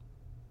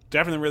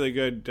definitely really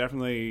good.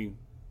 Definitely,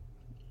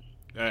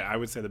 I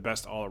would say the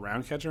best all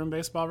around catcher in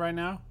baseball right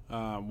now.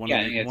 One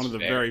of the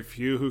very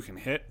few who can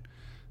hit,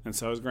 and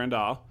so is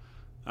Grandal.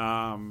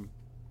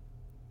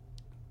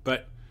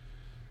 But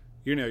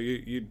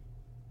you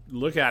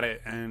look at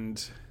it,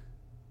 and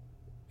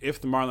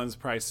if the Marlins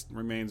price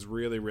remains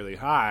really, really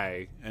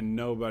high and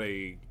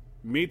nobody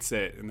meets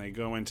it, and they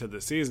go into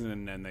the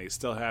season and they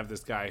still have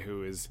this guy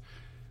who is,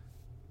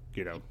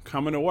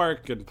 coming to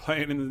work and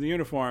playing in the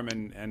uniform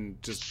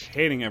and just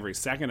hating every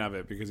second of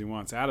it because he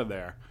wants out of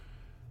there.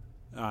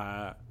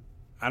 I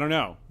don't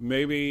know.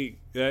 Maybe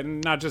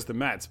not just the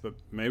Mets, but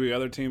maybe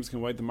other teams can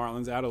wait the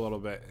Marlins out a little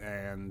bit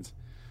and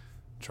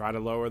try to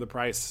lower the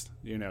price,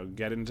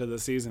 get into the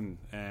season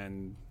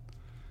and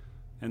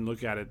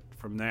look at it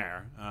from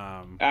there.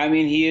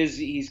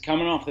 He's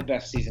coming off the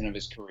best season of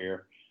his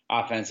career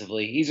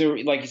offensively.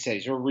 Like you said,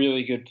 he's a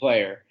really good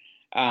player.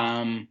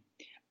 I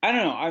don't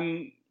know.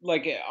 I'm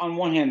like, on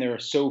one hand, there are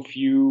so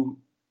few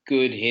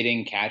good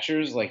hitting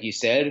catchers, like you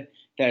said,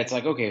 that it's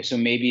like, okay, so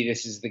maybe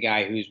this is the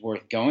guy who's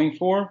worth going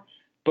for.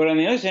 But on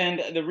the other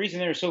hand, the reason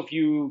there are so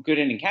few good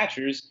hitting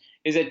catchers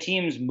is that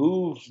teams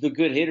move the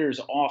good hitters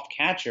off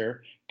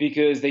catcher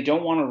because they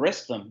don't want to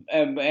risk them.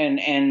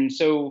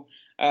 So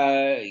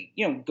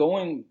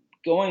going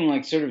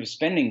like sort of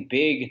spending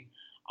big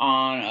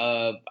on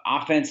a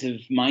offensive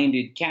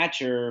minded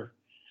catcher,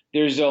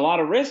 there's a lot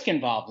of risk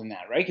involved in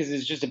that, right? Because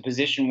it's just a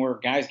position where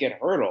guys get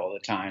hurt all the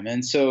time.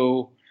 And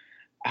so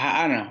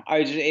I don't know.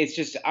 Like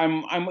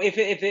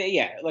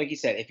you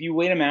said, if you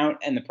wait them out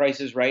and the price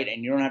is right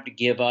and you don't have to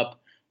give up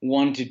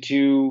 1 to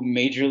 2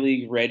 major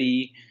league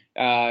ready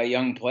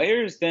young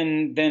players,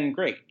 then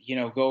great.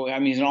 Go. I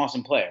mean, he's an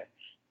awesome player,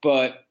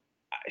 but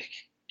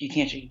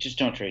you just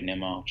don't trade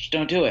Nimmo. Just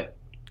don't do it.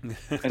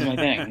 That's my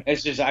thing.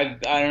 It's just I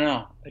don't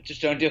know.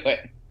 Just don't do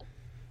it.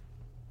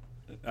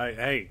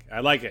 I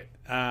like it.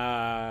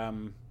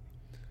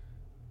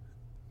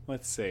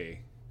 Let's see.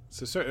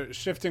 So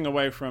shifting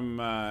away from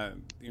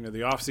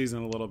the off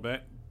season a little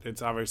bit,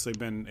 it's obviously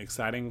been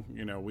exciting.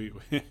 We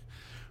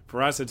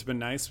for us it's been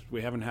nice.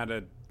 We haven't had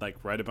to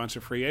write a bunch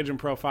of free agent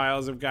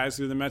profiles of guys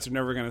who the Mets are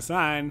never going to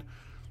sign,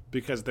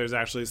 because there's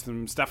actually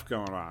some stuff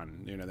going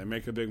on. They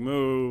make a big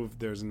move.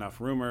 There's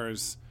enough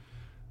rumors.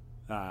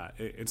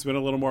 It's been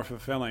a little more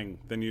fulfilling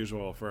than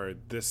usual for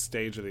this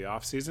stage of the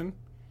off season,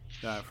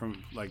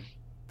 from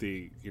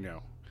the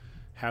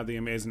how the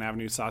Amazing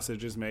Avenue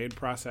sausage is made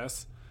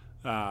process.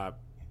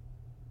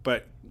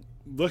 But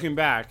looking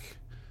back,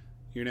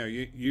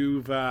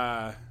 you've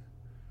gotten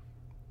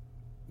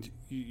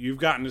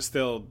to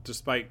still,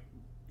 despite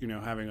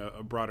having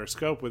a broader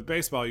scope with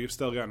baseball, you've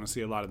still gotten to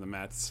see a lot of the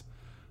Mets.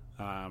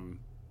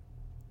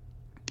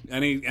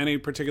 Any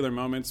particular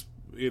moments,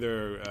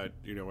 either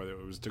whether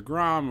it was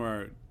DeGrom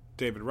or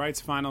David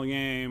Wright's final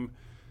game,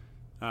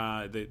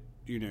 that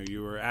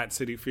you were at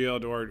Citi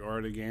Field or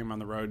at a game on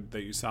the road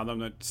that you saw them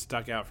that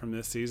stuck out from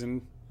this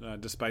season,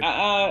 despite.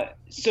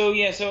 So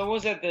I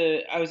was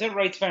at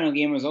Wright's final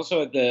game. I was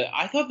also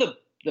I thought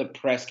the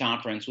press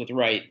conference with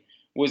Wright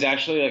was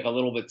actually a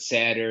little bit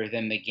sadder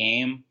than the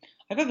game.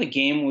 I thought the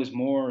game was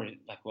more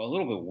a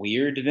little bit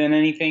weird than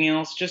anything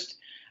else. Just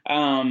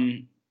I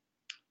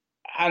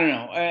don't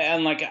know,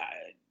 and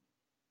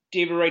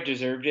David Wright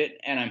deserved it,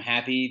 and I'm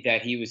happy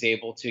that he was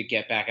able to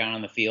get back out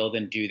on the field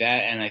and do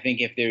that. And I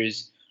think if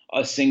there's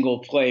a single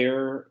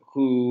player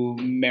who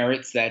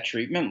merits that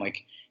treatment,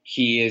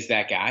 he is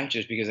that guy,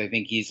 just because I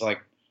think he's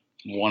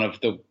one of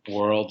the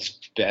world's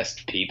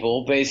best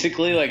people,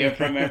 basically,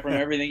 from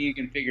everything you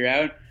can figure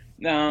out.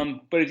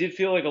 But it did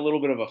feel like a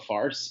little bit of a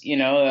farce,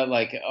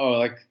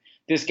 that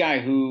this guy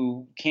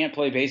who can't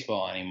play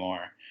baseball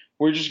anymore.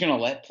 We're just going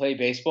to let play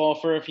baseball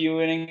for a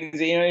few innings.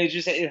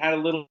 It had a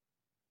little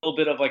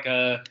bit of like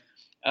a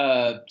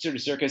sort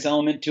of circus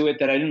element to it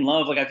that I didn't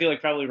love. Like, I feel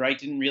like probably Wright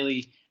didn't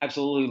really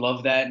absolutely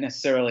love that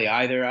necessarily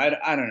either.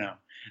 I don't know.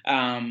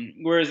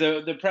 Whereas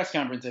the press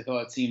conference, I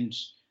thought seemed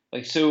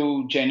like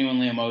so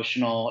genuinely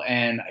emotional,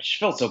 and I just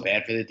felt so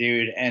bad for the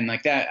dude. And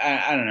like that,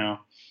 I don't know.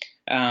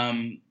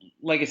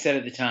 Like I said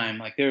at the time,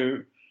 like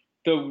the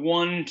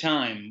one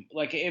time,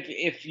 like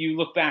if you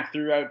look back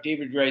throughout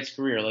David Wright's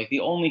career, like the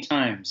only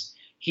times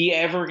he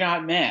ever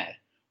got mad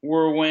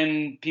were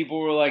when people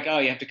were like, "Oh,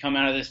 you have to come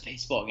out of this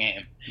baseball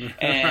game,"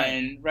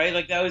 and right,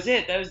 like that was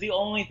it. That was the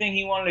only thing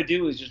he wanted to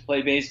do, was just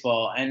play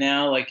baseball. And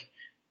now, like,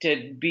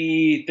 to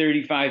be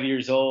 35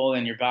 years old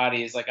and your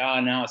body is like,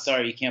 "Oh, no,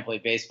 sorry, you can't play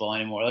baseball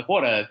anymore." Like,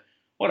 what a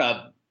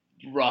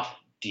rough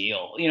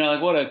deal,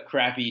 like what a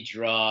crappy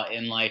draw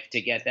in life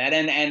to get that.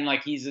 And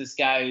like, he's this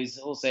guy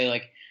who'll say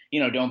like,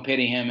 don't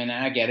pity him, and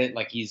I get it.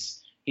 Like, he's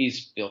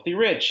filthy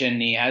rich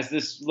and he has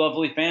this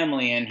lovely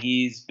family and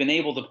he's been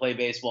able to play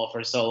baseball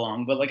for so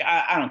long. But like,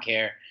 I don't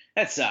care.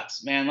 That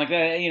sucks, man. Like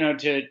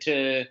that,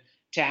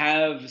 to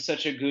have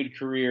such a good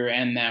career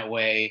end that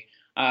way,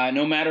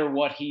 no matter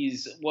what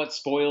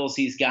spoils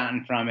he's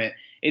gotten from it,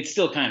 it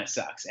still kind of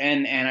sucks.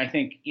 And I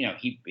think,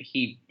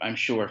 he I'm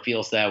sure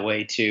feels that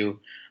way too.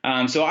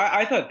 So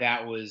I thought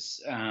that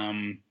was,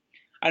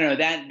 I don't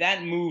know,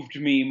 that moved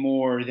me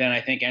more than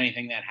I think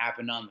anything that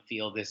happened on the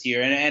field this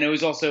year. And it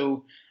was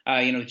also,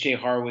 Jay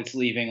Horwitz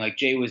leaving. Like,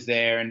 Jay was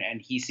there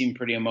and he seemed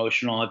pretty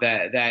emotional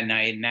that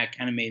night, and that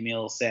kind of made me a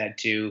little sad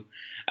too.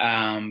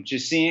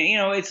 Just seeing,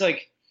 it's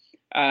like,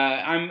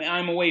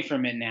 I'm away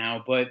from it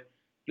now, but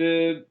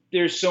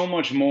there's so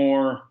much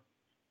more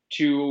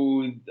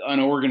to an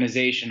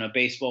organization, a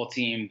baseball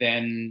team,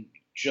 than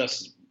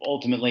just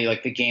ultimately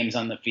like the games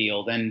on the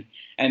field. And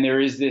there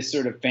is this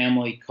sort of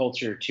family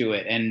culture to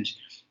it. And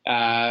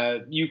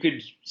you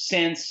could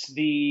sense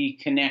the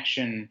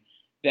connection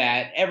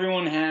that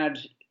everyone had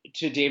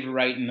to David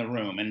Wright in the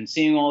room, and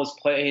seeing all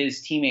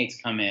his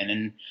teammates come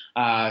in,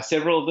 and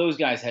several of those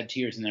guys had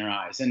tears in their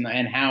eyes, and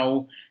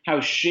how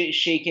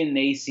shaken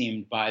they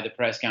seemed by the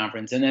press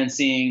conference, and then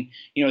seeing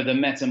the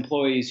Mets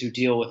employees who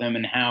deal with him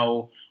and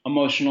how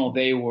emotional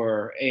they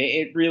were.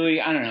 It really,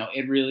 I don't know,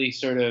 it really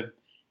sort of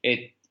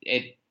it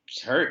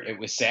hurt. It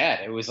was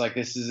sad. It was like,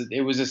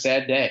 it was a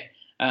sad day.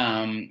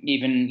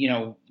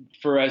 Even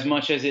for as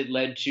much as it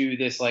led to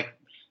this like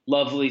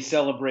lovely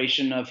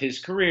celebration of his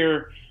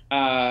career,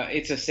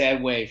 it's a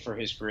sad way for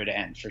his career to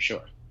end, for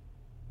sure.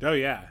 Oh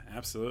yeah,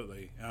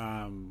 absolutely.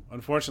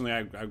 Unfortunately,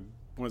 I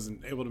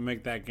wasn't able to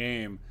make that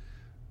game,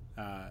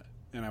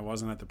 and I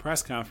wasn't at the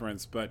press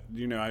conference. But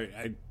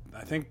I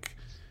think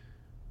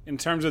in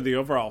terms of the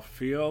overall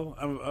feel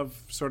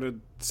of sort of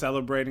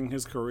celebrating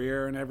his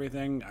career and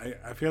everything,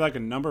 I feel like a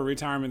number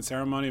retirement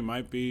ceremony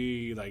might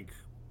feel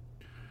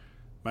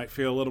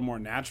a little more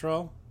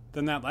natural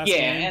than that last game.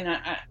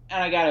 Yeah,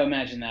 and I got to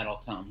imagine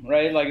that'll come,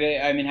 right? Like,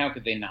 how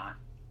could they not?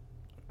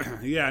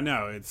 Yeah,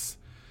 no,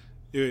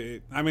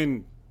 I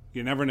mean,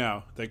 you never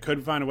know. They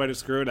could find a way to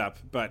screw it up,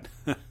 but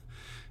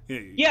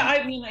yeah,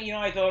 I mean,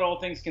 I thought, all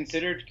things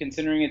considered,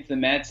 considering it's the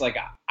Mets, like,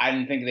 I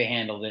didn't think they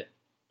handled it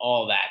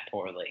all that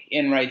poorly.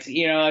 In Wright's,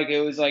 like,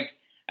 it was like,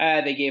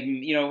 they gave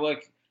him,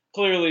 like,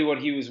 clearly what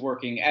he was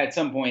working, at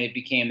some point it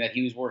became that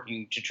he was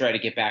working to try to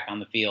get back on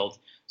the field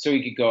so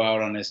he could go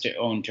out on his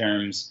own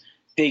terms.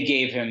 They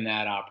gave him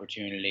that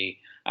opportunity.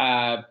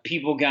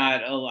 People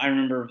got, I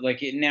remember,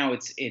 like, now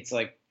it's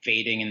like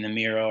fading in the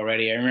mirror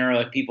already. I remember,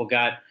 like, people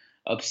got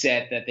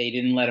upset that they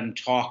didn't let him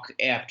talk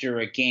after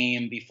a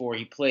game before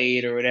he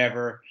played or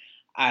whatever.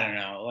 I don't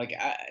know. Like,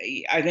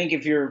 I think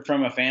if you're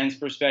from a fan's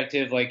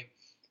perspective, like,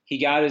 he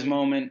got his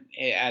moment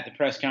at the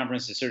press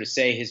conference to sort of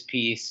say his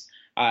piece.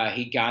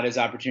 He got his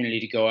opportunity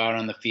to go out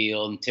on the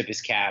field and tip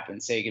his cap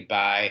and say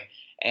goodbye.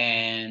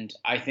 And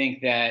I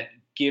think that,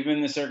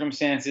 given the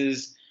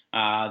circumstances,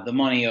 the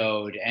money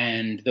owed,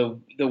 and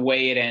the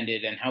way it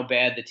ended, and how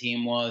bad the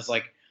team was,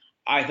 like,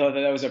 I thought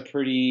that was a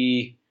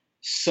pretty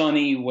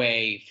sunny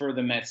way for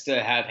the Mets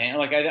to have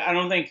like, I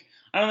don't think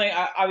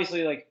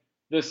obviously, like,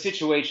 the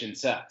situation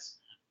sucks.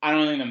 I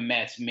don't think the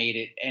Mets made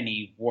it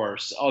any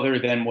worse, other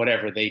than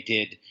whatever they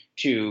did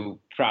to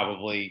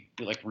probably,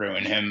 like,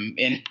 ruin him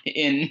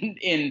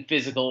in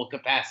physical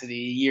capacity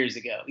years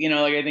ago.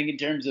 Like, I think in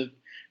terms of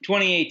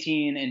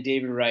 2018 and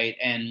David Wright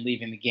and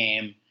leaving the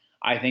game,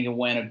 I think it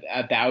went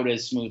about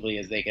as smoothly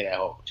as they could have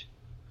hoped.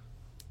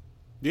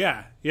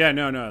 Yeah,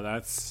 no,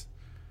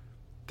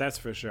 that's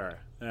for sure.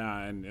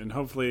 And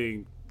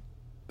hopefully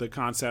the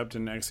concept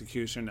and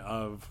execution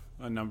of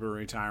a number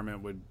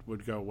retirement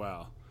would go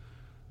well.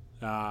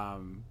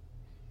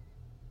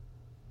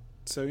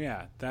 So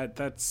yeah,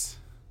 that's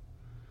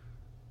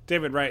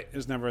David Wright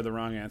is never the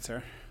wrong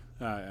answer.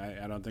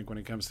 I don't think, when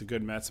it comes to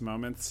good Mets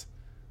moments.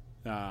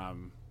 I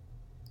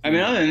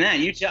mean, other than that,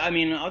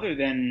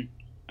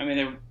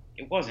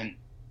 it wasn't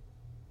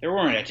there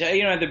weren't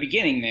at the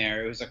beginning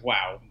there, it was like,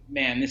 wow,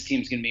 man, this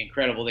team's going to be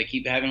incredible. They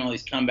keep having all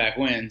these comeback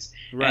wins.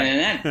 Right. And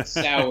then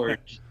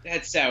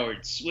that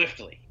soured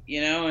swiftly,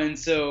 And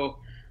so,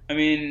 I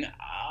mean,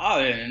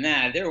 other than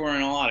that, there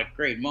weren't a lot of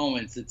great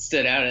moments that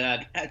stood out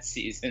of that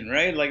season,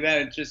 right? Like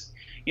that, just,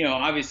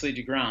 obviously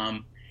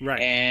DeGrom. Right.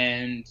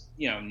 And,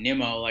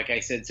 Nimmo, like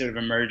I said, sort of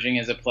emerging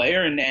as a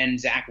player, and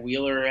Zach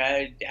Wheeler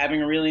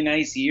having a really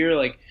nice year.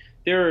 Like,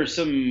 there are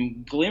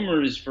some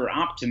glimmers for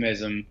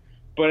optimism,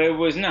 but it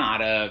was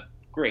not a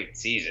great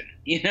season.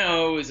 It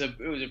was a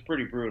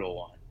pretty brutal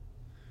one.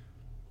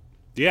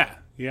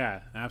 Yeah,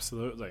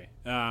 absolutely.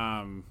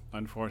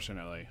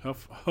 Unfortunately,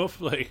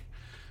 hopefully,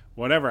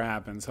 whatever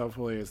happens,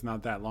 hopefully it's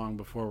not that long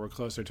before we're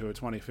closer to a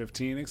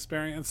 2015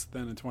 experience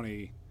than a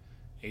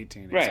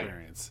 2018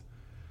 experience.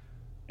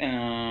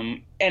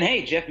 And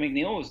hey, Jeff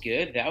McNeil was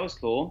good. That was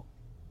cool.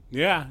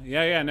 Yeah.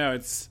 No,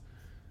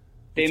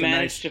 they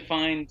managed to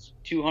find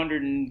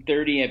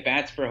 230 at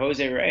bats for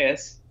Jose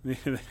Reyes.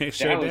 They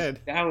sure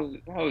did. That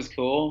was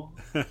cool.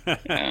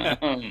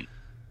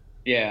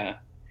 Yeah.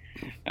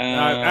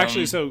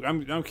 Actually, so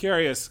I'm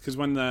curious because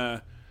when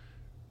one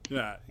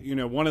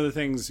of the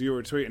things you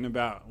were tweeting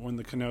about when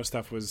the Cano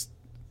stuff was,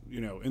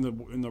 in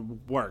the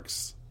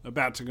works,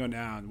 about to go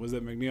down, was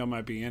that McNeil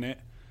might be in it.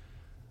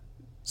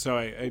 So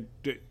I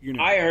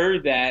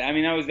heard that. I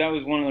mean, that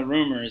was one of the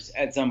rumors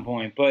at some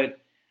point, but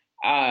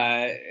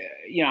I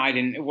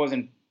didn't. It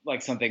wasn't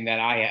like something that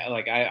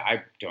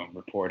I don't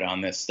report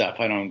on this stuff.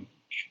 I don't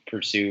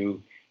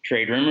pursue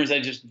trade rumors. I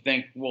just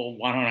think, well,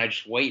 why don't I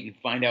just wait and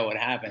find out what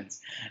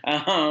happens?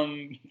 I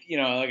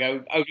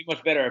would be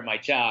much better at my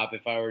job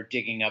if I were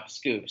digging up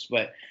scoops,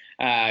 but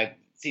it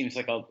seems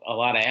like a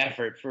lot of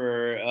effort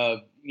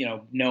for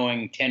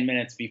knowing 10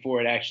 minutes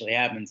before it actually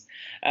happens.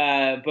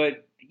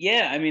 But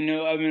yeah, I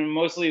mean,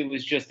 mostly it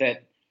was just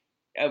that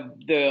a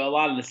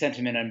lot of the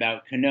sentiment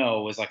about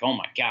Cano was like, oh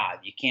my God,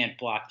 you can't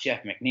block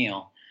Jeff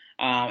McNeil.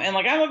 And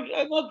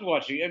I loved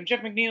watching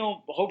Jeff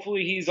McNeil.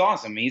 Hopefully he's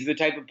awesome. He's the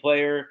type of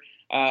player,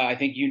 I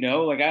think,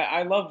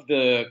 I love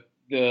the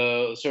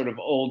sort of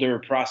older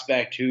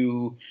prospect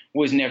who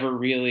was never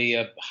really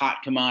a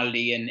hot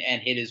commodity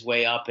and hit his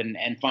way up and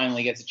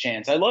finally gets a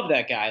chance. I love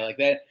that guy like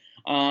that.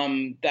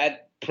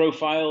 That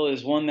profile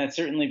is one that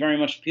certainly very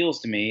much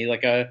appeals to me,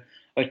 like a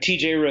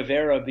TJ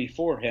Rivera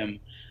before him.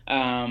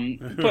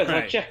 But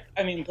like Jeff,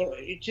 I mean,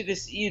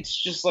 it's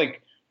just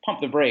like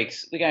pump the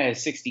brakes. The guy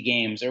has 60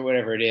 games or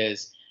whatever it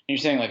is, and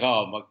you're saying like,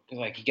 oh,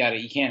 like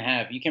you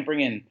can't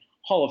bring in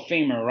Hall of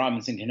Famer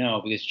Robinson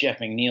Cano because Jeff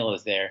McNeil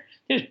is there.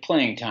 There's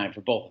playing time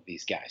for both of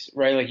these guys,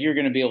 right? Like you're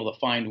going to be able to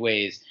find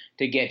ways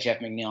to get Jeff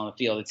McNeil on the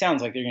field. It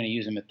sounds like they're going to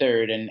use him at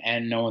third,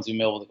 and no one's going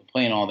to be able to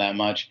complain all that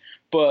much.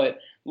 But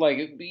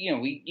like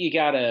you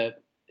gotta.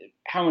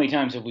 How many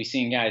times have we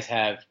seen guys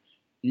have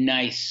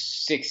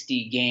nice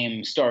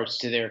 60-game starts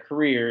to their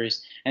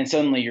careers, and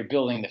suddenly you're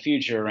building the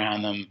future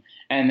around them,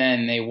 and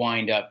then they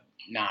wind up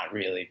not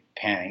really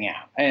panning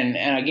out. And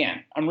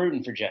again, I'm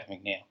rooting for Jeff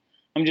McNeil.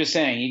 I'm just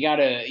saying you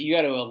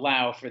gotta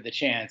allow for the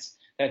chance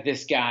that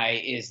this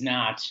guy is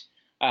not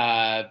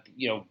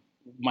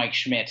Mike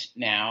Schmidt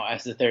now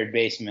as the third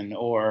baseman,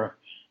 or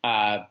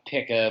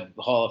pick a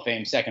Hall of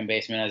Fame second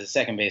baseman as a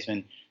second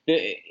baseman.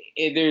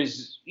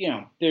 There's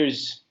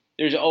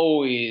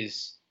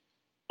always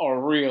a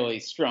really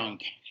strong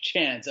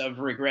chance of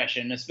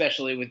regression,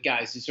 especially with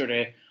guys who sort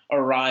of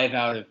arrive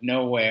out of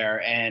nowhere.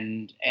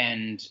 And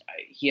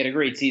he had a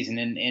great season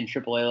in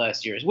AAA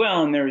last year as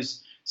well. And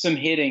there's some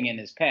hitting in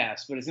his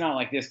past, but it's not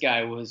like this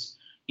guy was,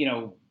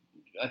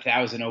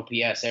 1,000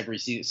 OPS every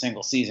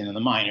single season in the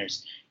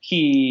minors.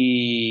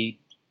 He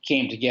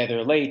came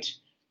together late.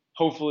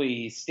 Hopefully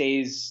he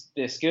stays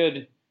this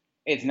good.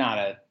 It's not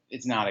a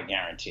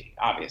guarantee,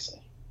 obviously.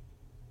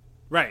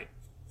 Right.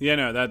 Yeah,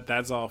 no,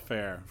 that's all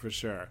fair for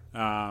sure.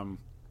 And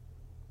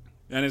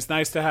it's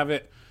nice to have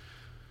it,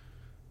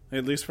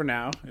 at least for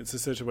now. It's a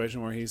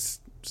situation where he's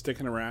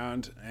sticking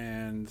around,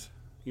 and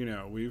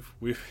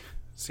we've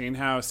seen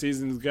how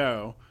seasons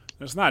go.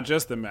 It's not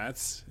just the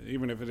Mets,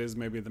 even if it is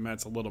maybe the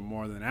Mets a little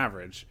more than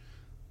average,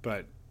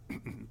 but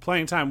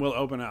playing time will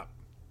open up.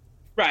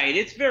 Right.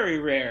 It's very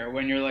rare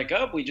when you're like,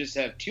 oh, we just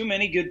have too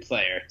many good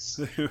players.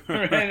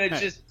 Right. It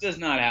just does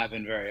not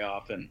happen very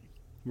often.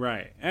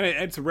 Right. And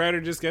it's rare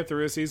to just get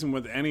through a season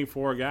with any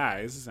four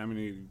guys. I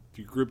mean,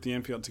 you group the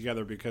infield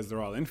together because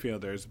they're all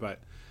infielders, but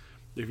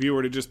if you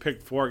were to just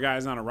pick four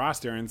guys on a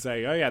roster and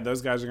say, oh, yeah,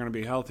 those guys are going to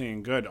be healthy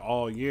and good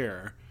all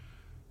year,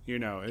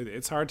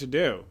 it's hard to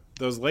do.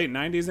 Those late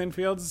 90s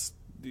infields,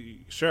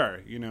 sure,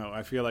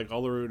 I feel like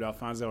Olerud,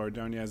 Alfonso,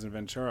 Ordonez, and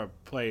Ventura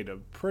played a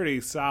pretty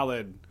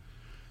solid,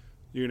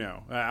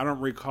 I don't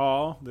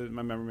recall,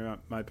 my memory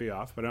might be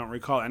off, but I don't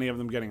recall any of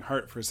them getting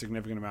hurt for a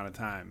significant amount of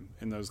time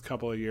in those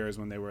couple of years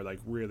when they were like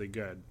really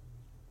good.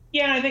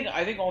 Yeah, and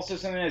I think also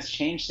something that's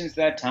changed since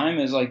that time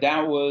is like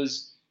it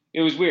was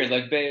weird.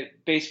 Like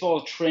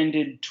baseball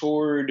trended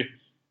toward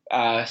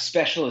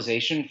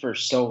specialization for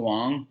so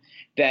long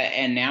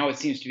and now it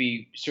seems to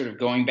be sort of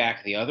going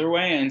back the other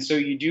way. And so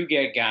you do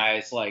get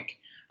guys like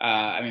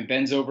I mean,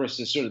 Ben Zobrist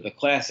is sort of the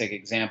classic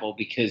example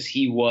because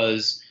he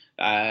was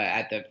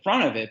at the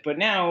front of it, but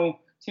now it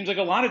seems like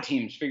a lot of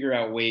teams figure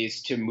out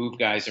ways to move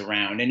guys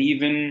around, and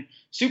even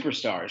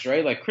superstars,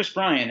 right? Like Chris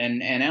Bryant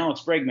and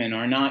Alex Bregman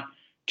are not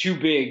too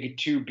big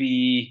to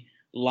be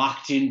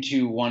locked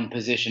into one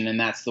position, and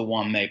that's the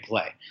one they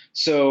play.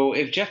 So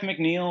if Jeff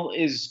McNeil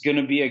is going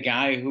to be a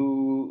guy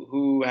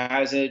who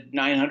has a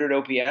 900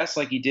 OPS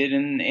like he did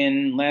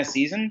in last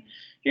season,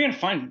 you're going to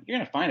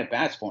find at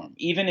bats for him,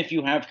 even if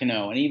you have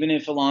Cano, and even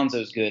if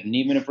Alonso's good, and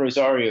even if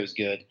Rosario's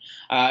good,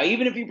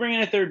 even if you bring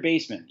in a third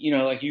baseman,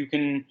 like you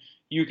can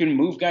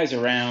move guys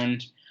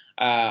around.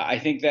 I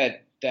think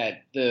that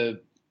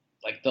the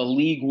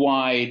league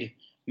wide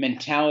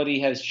mentality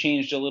has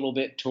changed a little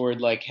bit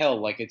toward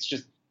it's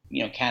just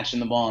catching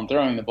the ball and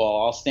throwing the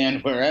ball. I'll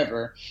stand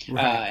wherever,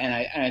 right.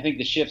 And I think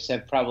the shifts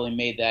have probably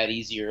made that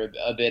easier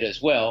a bit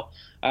as well.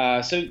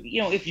 So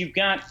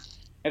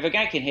if a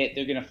guy can hit,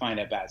 they're going to find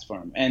at bats for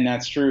him, and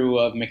that's true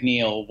of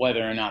McNeil,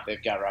 whether or not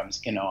they've got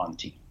Robinson Cano on the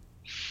team.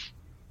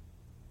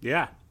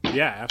 Yeah,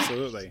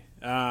 absolutely.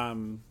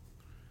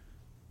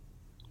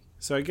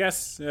 So I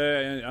guess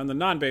on the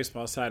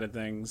non-baseball side of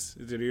things,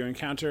 did you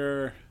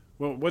encounter?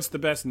 Well, what's the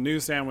best new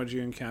sandwich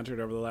you encountered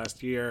over the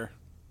last year?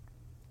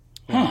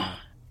 Huh.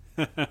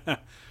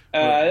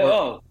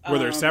 Were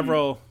there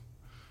several?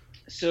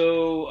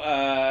 So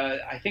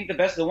I think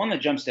the one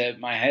that jumps to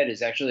my head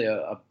is actually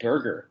a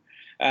burger.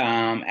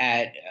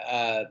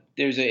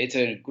 It's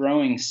a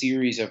growing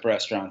series of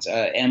restaurants.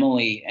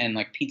 Emily and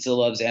Pizza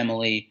Loves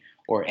Emily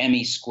or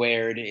Emmy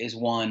Squared is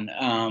one.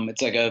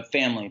 It's like a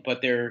family,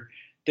 but their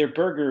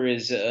burger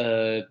is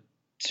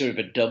sort of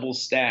a double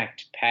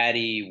stacked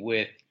patty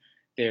with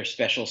their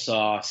special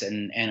sauce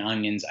and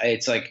onions.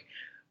 It's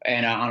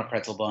and on a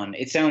pretzel bun.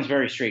 It sounds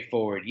very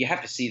straightforward. You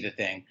have to see the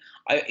thing.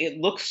 It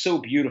looks so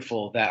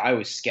beautiful that I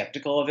was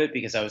skeptical of it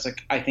because I was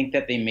like, I think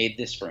that they made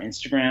this for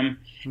Instagram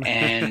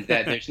and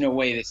that there's no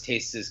way this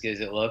tastes as good as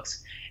it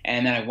looks.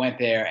 And then I went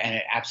there and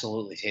it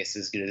absolutely tastes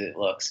as good as it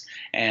looks.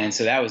 And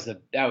so that was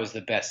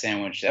the best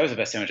sandwich. That was the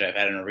best sandwich I've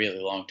had in a really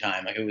long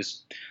time. It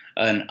was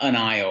an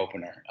eye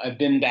opener. I've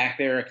been back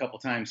there a couple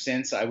times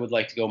since. I would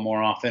like to go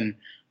more often.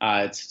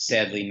 It's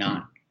sadly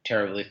not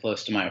terribly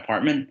close to my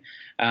apartment.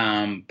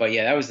 But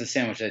yeah, that was the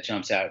sandwich that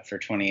jumps out for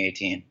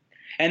 2018.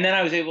 And then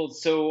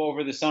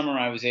over the summer,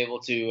 I was able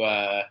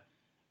to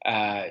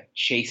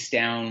chase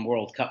down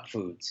World Cup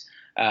foods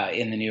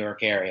in the New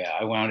York area.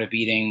 I wound up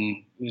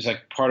eating, it was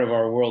part of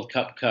our World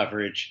Cup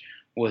coverage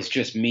was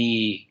just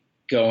me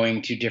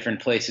going to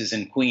different places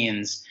in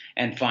Queens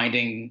and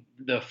finding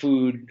the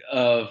food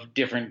of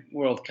different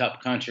World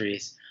Cup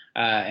countries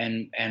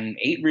and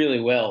ate really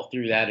well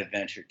through that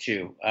adventure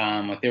too.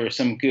 There was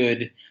some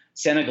good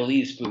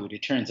Senegalese food.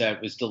 It turns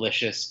out was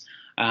delicious,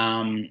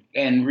 and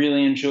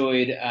really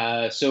enjoyed.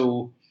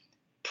 So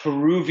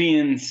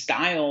Peruvian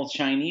style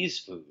Chinese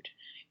food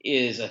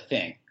is a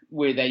thing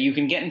that you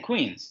can get in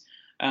Queens,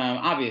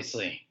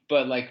 obviously,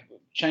 but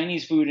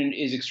Chinese food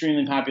is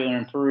extremely popular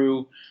in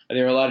Peru.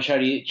 There are a lot of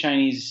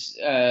Chinese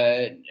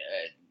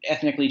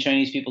ethnically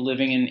Chinese people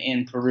living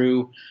in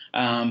Peru,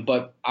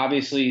 but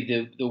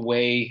obviously the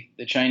way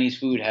the Chinese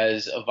food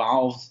has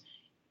evolved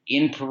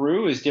in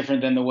Peru is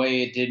different than the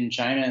way it did in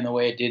China and the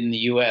way it did in the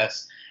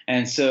U.S.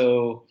 And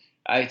so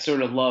I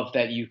sort of love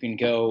that you can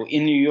go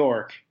in New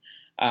York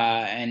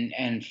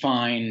and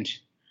find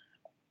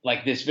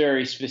this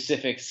very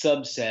specific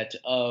subset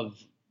of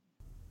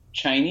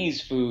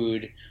Chinese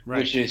food, right,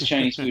 which is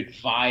Chinese food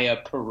via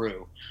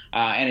Peru.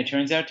 And it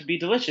turns out to be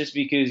delicious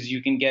because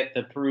you can get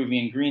the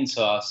Peruvian green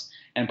sauce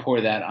and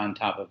pour that on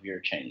top of your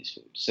Chinese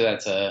food. So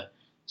that's a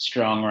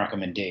strong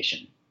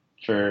recommendation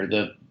for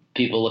the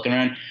people looking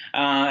around.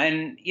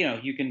 And,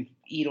 you can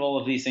eat all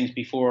of these things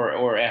before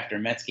or after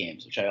Mets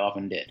games, which I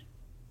often did.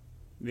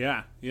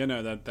 Yeah,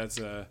 that's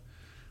a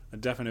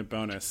definite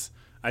bonus.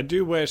 I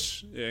do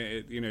wish,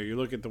 you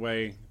look at the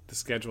way the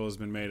schedule has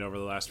been made over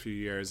the last few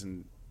years,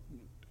 and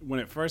when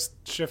it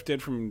first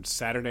shifted from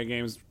Saturday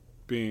games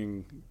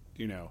being,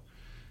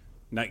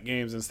 night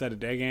games instead of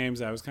day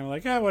games, I was kind of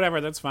like,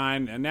 whatever, that's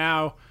fine. And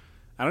now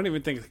I don't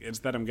even think it's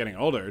that I'm getting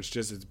older. It's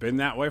just it's been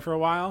that way for a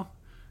while.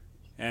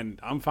 And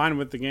I'm fine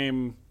with the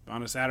game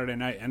on a Saturday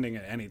night ending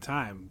at any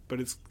time.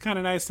 But it's kind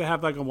of nice to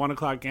have a 1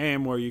 o'clock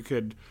game where you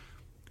could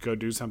go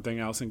do something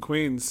else in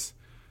Queens,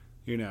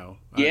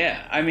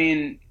 Yeah, I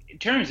mean, in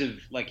terms of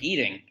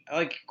eating,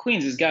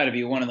 Queens has got to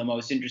be one of the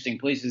most interesting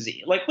places,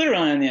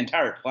 literally on the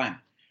entire planet.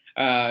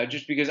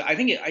 Just because I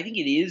think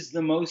it is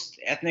the most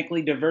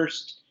ethnically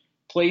diverse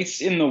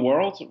place in the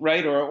world,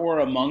 right? Or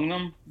among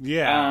them.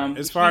 Yeah,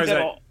 as far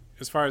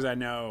as I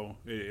know,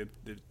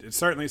 it's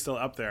certainly still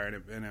up there,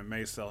 and it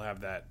may still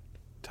have that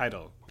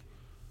title.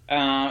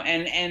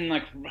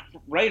 And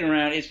right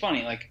around, it's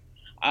funny.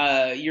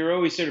 You're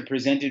always sort of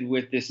presented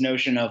with this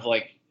notion of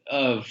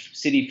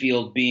Citi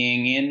Field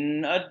being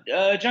in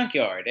a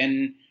junkyard,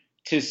 and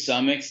to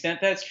some extent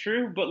that's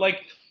true. But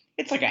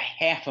it's a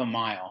half a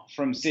mile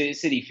from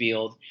Citi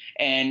Field,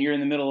 and you're in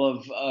the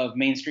middle of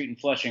Main Street in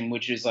Flushing,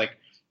 which is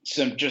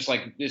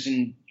this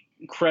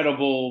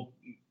incredible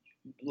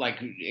like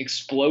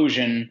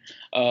explosion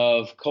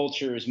of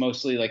cultures,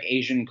 mostly like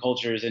Asian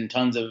cultures, and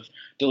tons of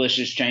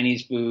delicious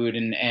Chinese food,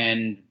 and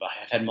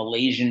I've had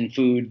Malaysian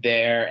food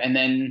there. And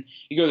then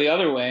you go the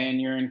other way and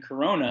you're in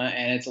Corona,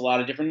 and it's a lot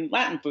of different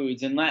Latin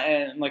foods, and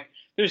like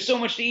there's so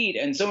much to eat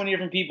and so many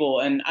different people.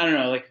 And I don't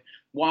know, like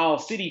while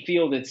Citi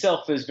Field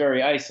itself is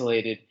very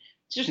isolated,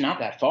 it's just not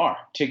that far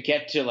to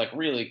get to like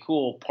really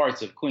cool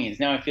parts of Queens.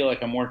 Now I feel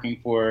like I'm working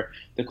for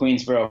the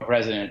Queensboro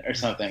president or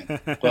something,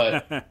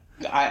 but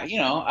I don't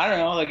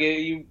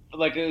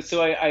know.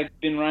 So I've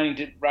been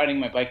riding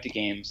my bike to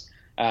games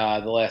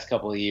the last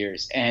couple of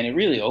years, and it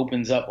really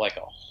opens up like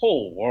a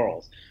whole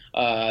world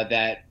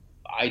that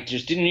I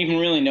just didn't even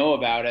really know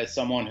about as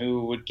someone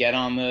who would get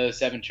on the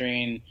 7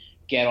 train,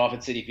 get off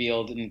at Citi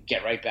Field, and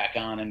get right back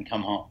on and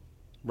come home.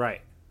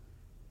 Right.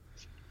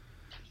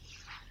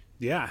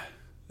 Yeah.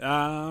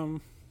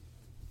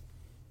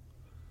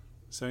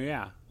 So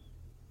yeah,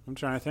 I'm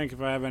trying to think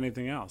if I have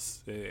anything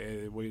else.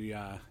 We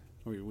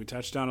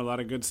touched on a lot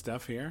of good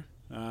stuff here.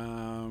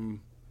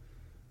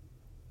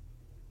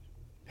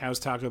 How's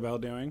Taco Bell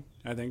doing?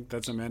 I think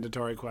that's a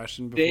mandatory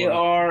question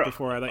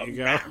before I let you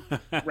go.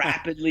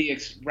 rapidly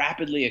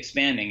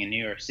expanding in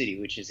New York City,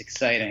 which is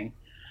exciting.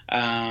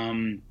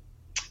 I'm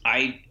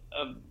a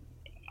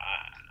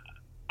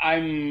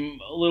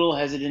little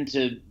hesitant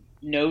to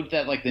note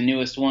that like the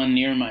newest one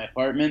near my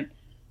apartment,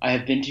 I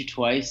have been to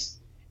twice,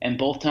 and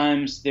both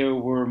times there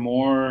were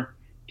more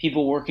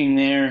people working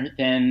there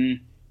than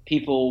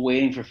people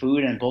waiting for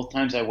food, and both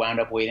times I wound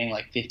up waiting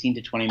like 15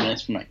 to 20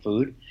 minutes for my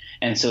food.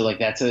 And so like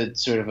that's a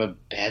sort of a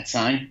bad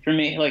sign for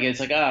me. Like it's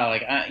like,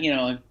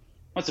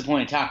 what's the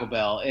point of Taco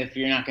Bell if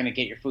you're not going to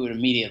get your food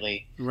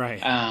immediately?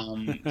 Right.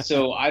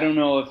 So I don't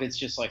know if it's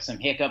just like some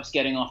hiccups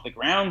getting off the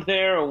ground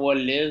there or what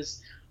it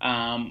is.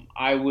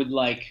 I would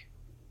like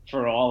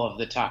for all of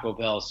the Taco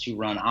Bells to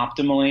run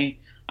optimally.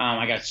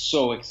 I got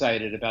so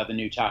excited about the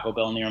new Taco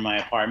Bell near my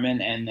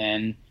apartment, and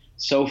then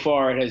so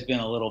far it has been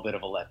a little bit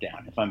of a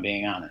letdown, if I'm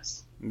being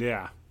honest.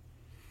 Yeah.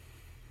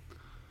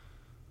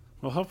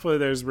 Well, hopefully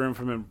there's room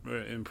for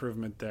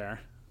improvement there.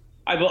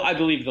 I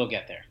believe they'll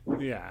get there.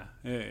 Yeah,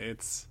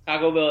 it's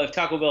Taco Bell. If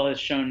Taco Bell has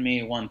shown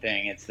me one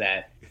thing, it's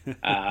that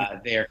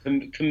they are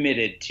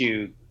committed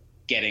to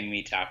getting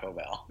me Taco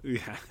Bell.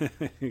 Yeah.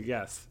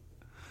 Yes.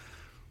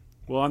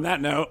 Well, on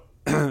that note,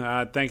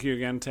 thank you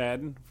again,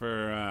 Ted,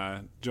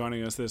 for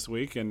joining us this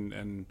week,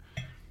 and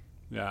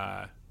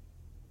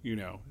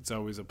it's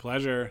always a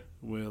pleasure.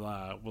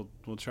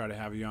 We'll try to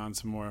have you on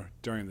some more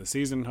during the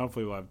season.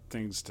 Hopefully, we'll have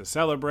things to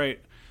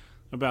celebrate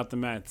about the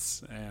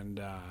Mets, and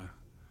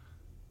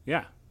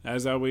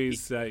as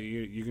always,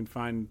 you can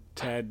find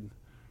Ted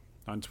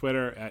on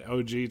Twitter at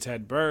OG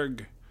Ted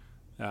Berg.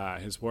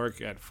 His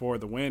work at For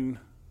the Win,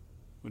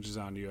 which is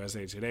on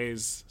USA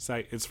Today's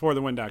site. It's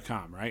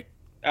forthewin.com, right?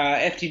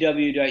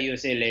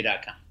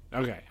 ftw.usatoday.com.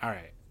 Okay, all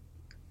right.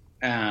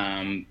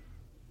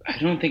 I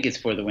don't think it's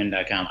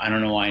forthewin.com. I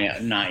don't know why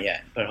not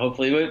yet, but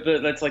hopefully.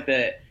 But that's like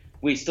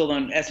we still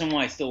don't.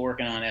 SNY is still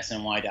working on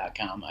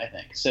SNY.com, I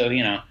think. So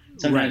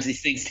sometimes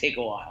these things take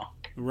a while.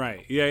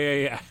 Right.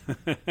 Yeah.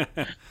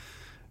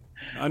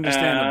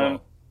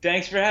 Understandable.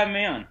 Thanks for having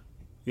me on.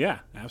 Yeah,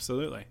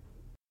 absolutely.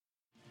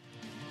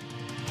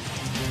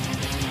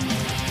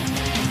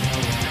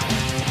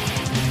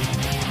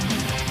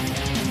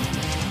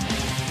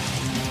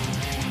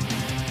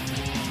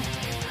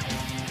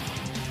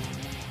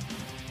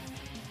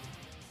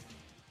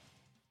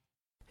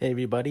 Hey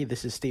everybody,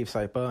 this is Steve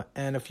Sypa,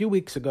 and a few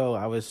weeks ago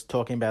I was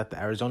talking about the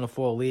Arizona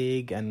Fall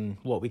League and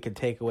what we could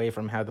take away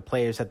from how the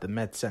players at the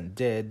Mets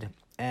did,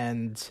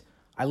 and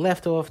I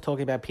left off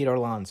talking about Peter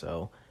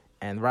Alonso,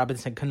 and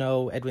Robinson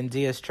Cano, Edwin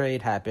Diaz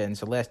trade happened,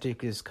 so last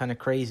week is kind of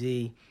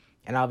crazy,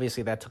 and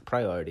obviously that took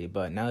priority,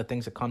 but now that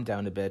things have come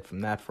down a bit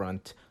from that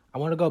front, I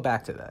want to go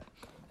back to that,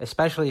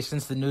 especially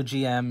since the new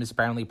GM is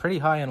apparently pretty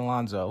high on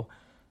Alonso,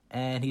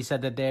 and he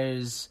said that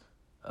there's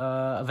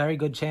a very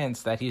good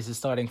chance that he's the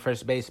starting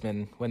first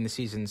baseman when the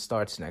season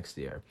starts next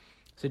year.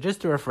 So just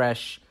to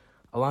refresh,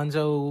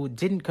 Alonso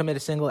didn't commit a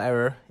single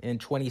error in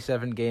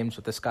 27 games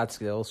with the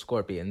Scottsdale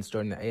Scorpions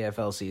during the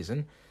AFL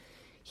season.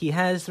 He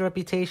has the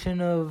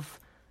reputation of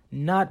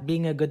not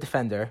being a good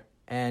defender,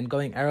 and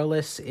going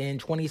errorless in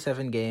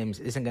 27 games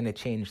isn't going to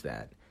change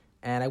that.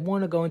 And I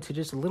want to go into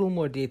just a little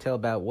more detail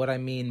about what I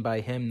mean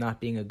by him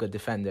not being a good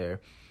defender,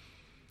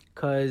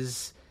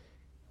 because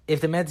if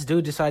the Mets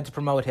do decide to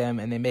promote him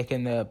and they make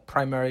him the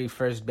primary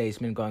first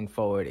baseman going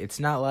forward, it's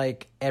not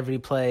like every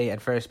play at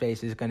first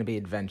base is going to be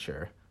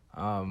adventure.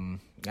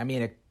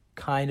 It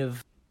kind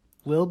of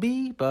will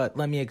be, but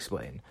let me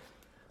explain.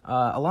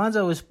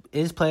 Alonso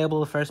is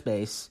playable at first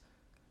base,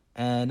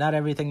 and not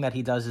everything that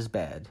he does is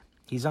bad.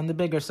 He's on the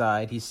bigger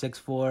side. He's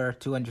 6'4",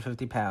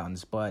 250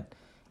 pounds, but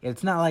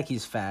it's not like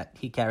he's fat.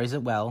 He carries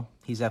it well.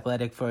 He's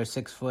athletic for a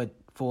 6'4",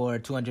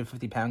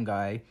 250-pound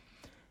guy.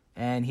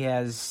 And he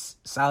has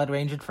solid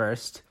range at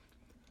first,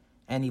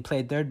 and he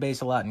played third base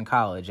a lot in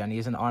college, and he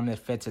has an arm that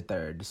fits at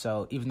third.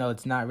 So even though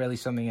it's not really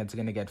something that's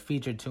going to get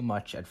featured too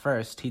much at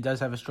first, he does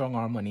have a strong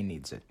arm when he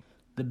needs it.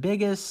 The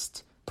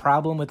biggest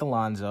problem with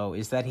Alonso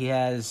is that he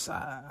has,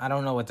 I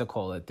don't know what to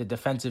call it, the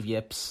defensive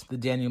yips, the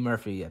Daniel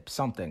Murphy yips,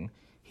 something.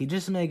 He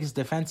just makes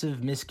defensive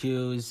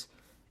miscues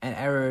and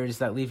errors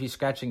that leave you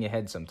scratching your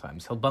head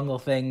sometimes. He'll bungle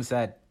things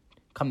that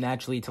come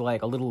naturally to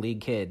like a little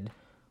league kid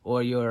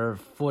or your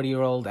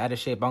 40-year-old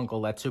out-of-shape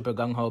uncle that's super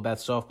gung-ho about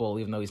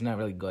softball even though he's not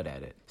really good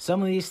at it.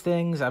 Some of these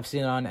things I've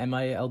seen on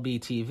MILB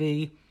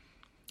TV.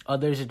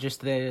 Others are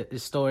just the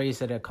stories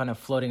that are kind of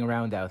floating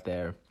around out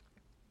there.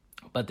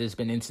 But there's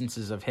been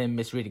instances of him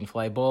misreading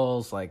fly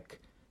balls, like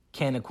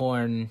can of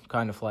corn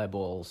kind of fly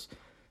balls.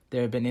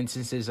 There have been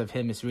instances of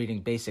him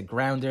misreading basic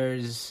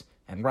grounders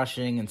and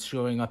rushing and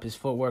screwing up his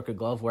footwork or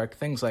glove work,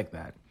 things like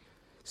that.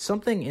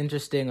 Something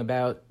interesting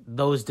about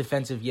those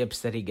defensive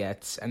yips that he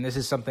gets, and this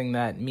is something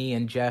that me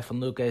and Jeff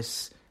and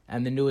Lucas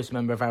and the newest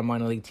member of our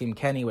minor league team,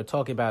 Kenny, were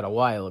talking about a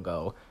while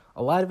ago.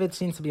 A lot of it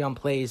seems to be on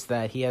plays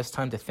that he has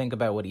time to think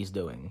about what he's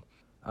doing.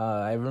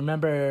 I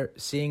remember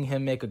seeing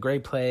him make a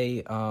great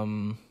play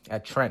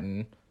at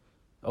Trenton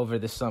over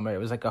the summer. It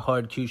was like a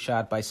hard cue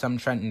shot by some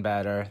Trenton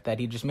batter that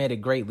he just made a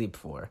great leap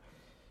for.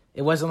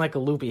 It wasn't like a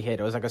loopy hit.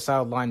 It was like a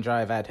solid line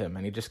drive at him,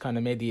 and he just kind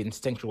of made the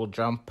instinctual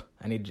jump,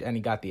 and he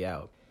got the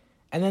out.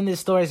 And then there's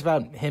stories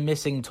about him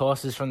missing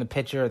tosses from the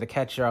pitcher or the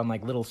catcher on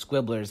like little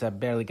squibblers that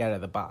barely got out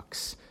of the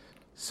box.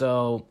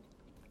 So,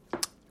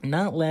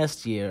 not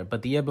last year,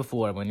 but the year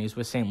before when he was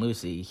with St.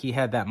 Lucie, he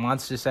had that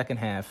monster second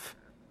half.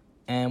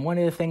 And one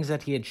of the things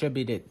that he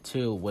attributed it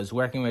to was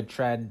working with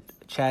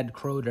Chad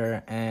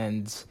Croder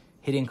and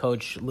hitting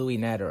coach Louis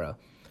Nadera.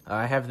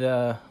 I have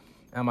the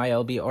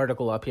MILB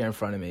article up here in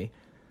front of me.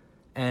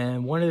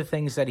 And one of the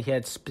things that he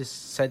had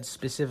said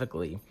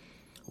specifically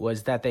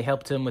was that they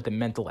helped him with the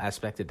mental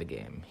aspect of the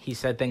game. He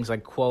said things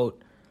like,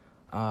 quote,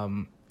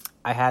 I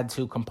had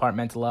to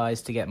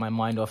compartmentalize to get my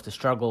mind off the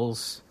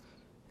struggles.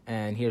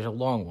 And here's a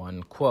long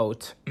one,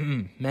 quote,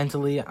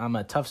 mentally, I'm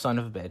a tough son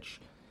of a bitch.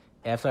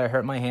 After I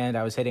hurt my hand,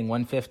 I was hitting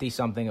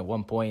 150-something at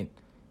one point,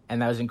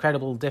 and that was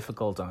incredibly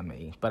difficult on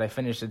me, but I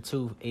finished at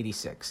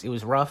 286. It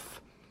was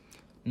rough.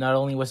 Not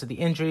only was it the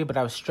injury, but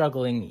I was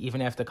struggling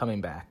even after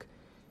coming back.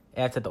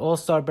 After the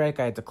All-Star break,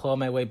 I had to claw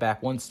my way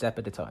back one step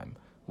at a time.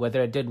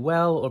 Whether I did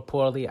well or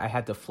poorly, I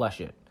had to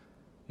flush it.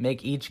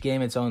 Make each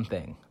game its own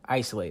thing.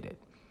 Isolate it.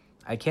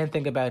 I can't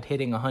think about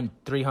hitting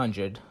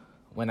 300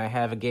 when I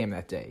have a game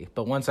that day,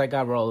 but once I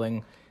got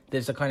rolling,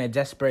 there's a kind of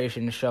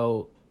desperation to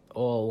show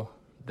all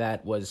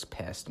that was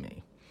past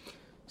me.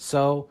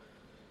 So,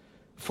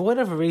 for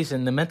whatever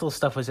reason, the mental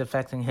stuff was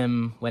affecting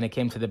him when it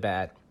came to the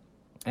bat,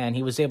 and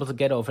he was able to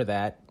get over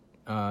that.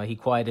 He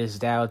quieted his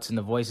doubts and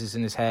the voices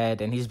in his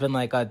head, and he's been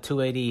like a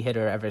 280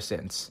 hitter ever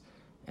since.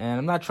 And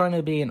I'm not trying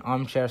to be an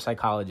armchair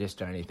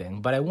psychologist or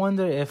anything, but I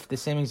wonder if the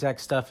same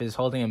exact stuff is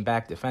holding him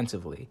back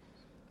defensively.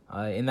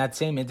 In that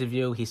same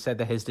interview, he said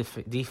that his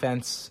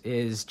defense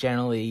is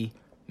generally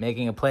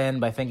making a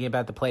plan by thinking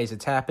about the plays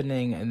that's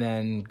happening and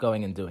then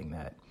going and doing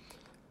that.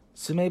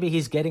 So maybe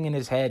he's getting in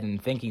his head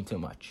and thinking too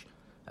much.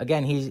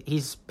 Again,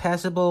 he's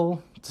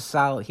passable to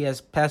solid. He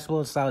has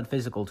passable to solid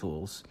physical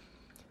tools,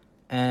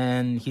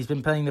 and he's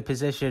been playing the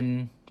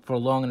position for a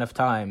long enough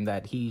time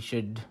that he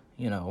should,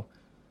 know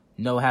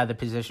how the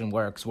position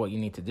works, what you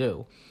need to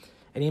do,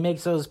 and he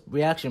makes those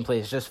reaction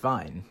plays just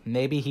fine.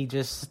 Maybe he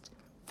just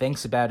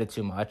thinks about it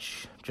too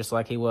much, just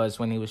like he was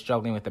when he was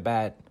struggling with the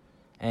bat,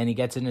 and he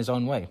gets in his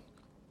own way.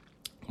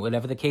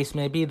 Whatever the case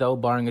may be, though,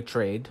 barring a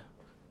trade,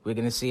 we're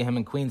going to see him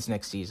in Queens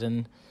next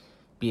season,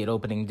 be it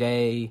opening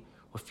day,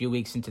 or a few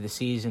weeks into the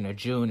season, or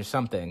June, or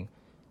something.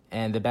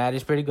 And the bat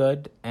is pretty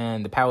good,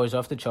 and the power is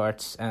off the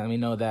charts, and we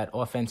know that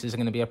offense isn't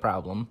going to be a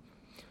problem.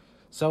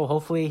 So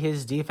hopefully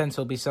his defense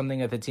will be something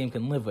that the team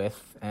can live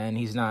with, and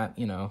he's not,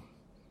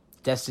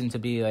 destined to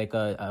be like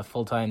a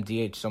full-time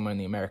DH somewhere in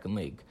the American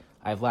League.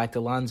 I've liked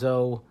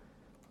Alonso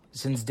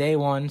since day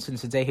one,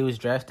 since the day he was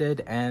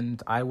drafted,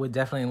 and I would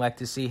definitely like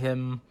to see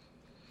him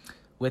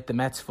with the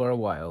Mets for a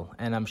while,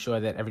 and I'm sure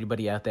that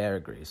everybody out there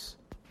agrees.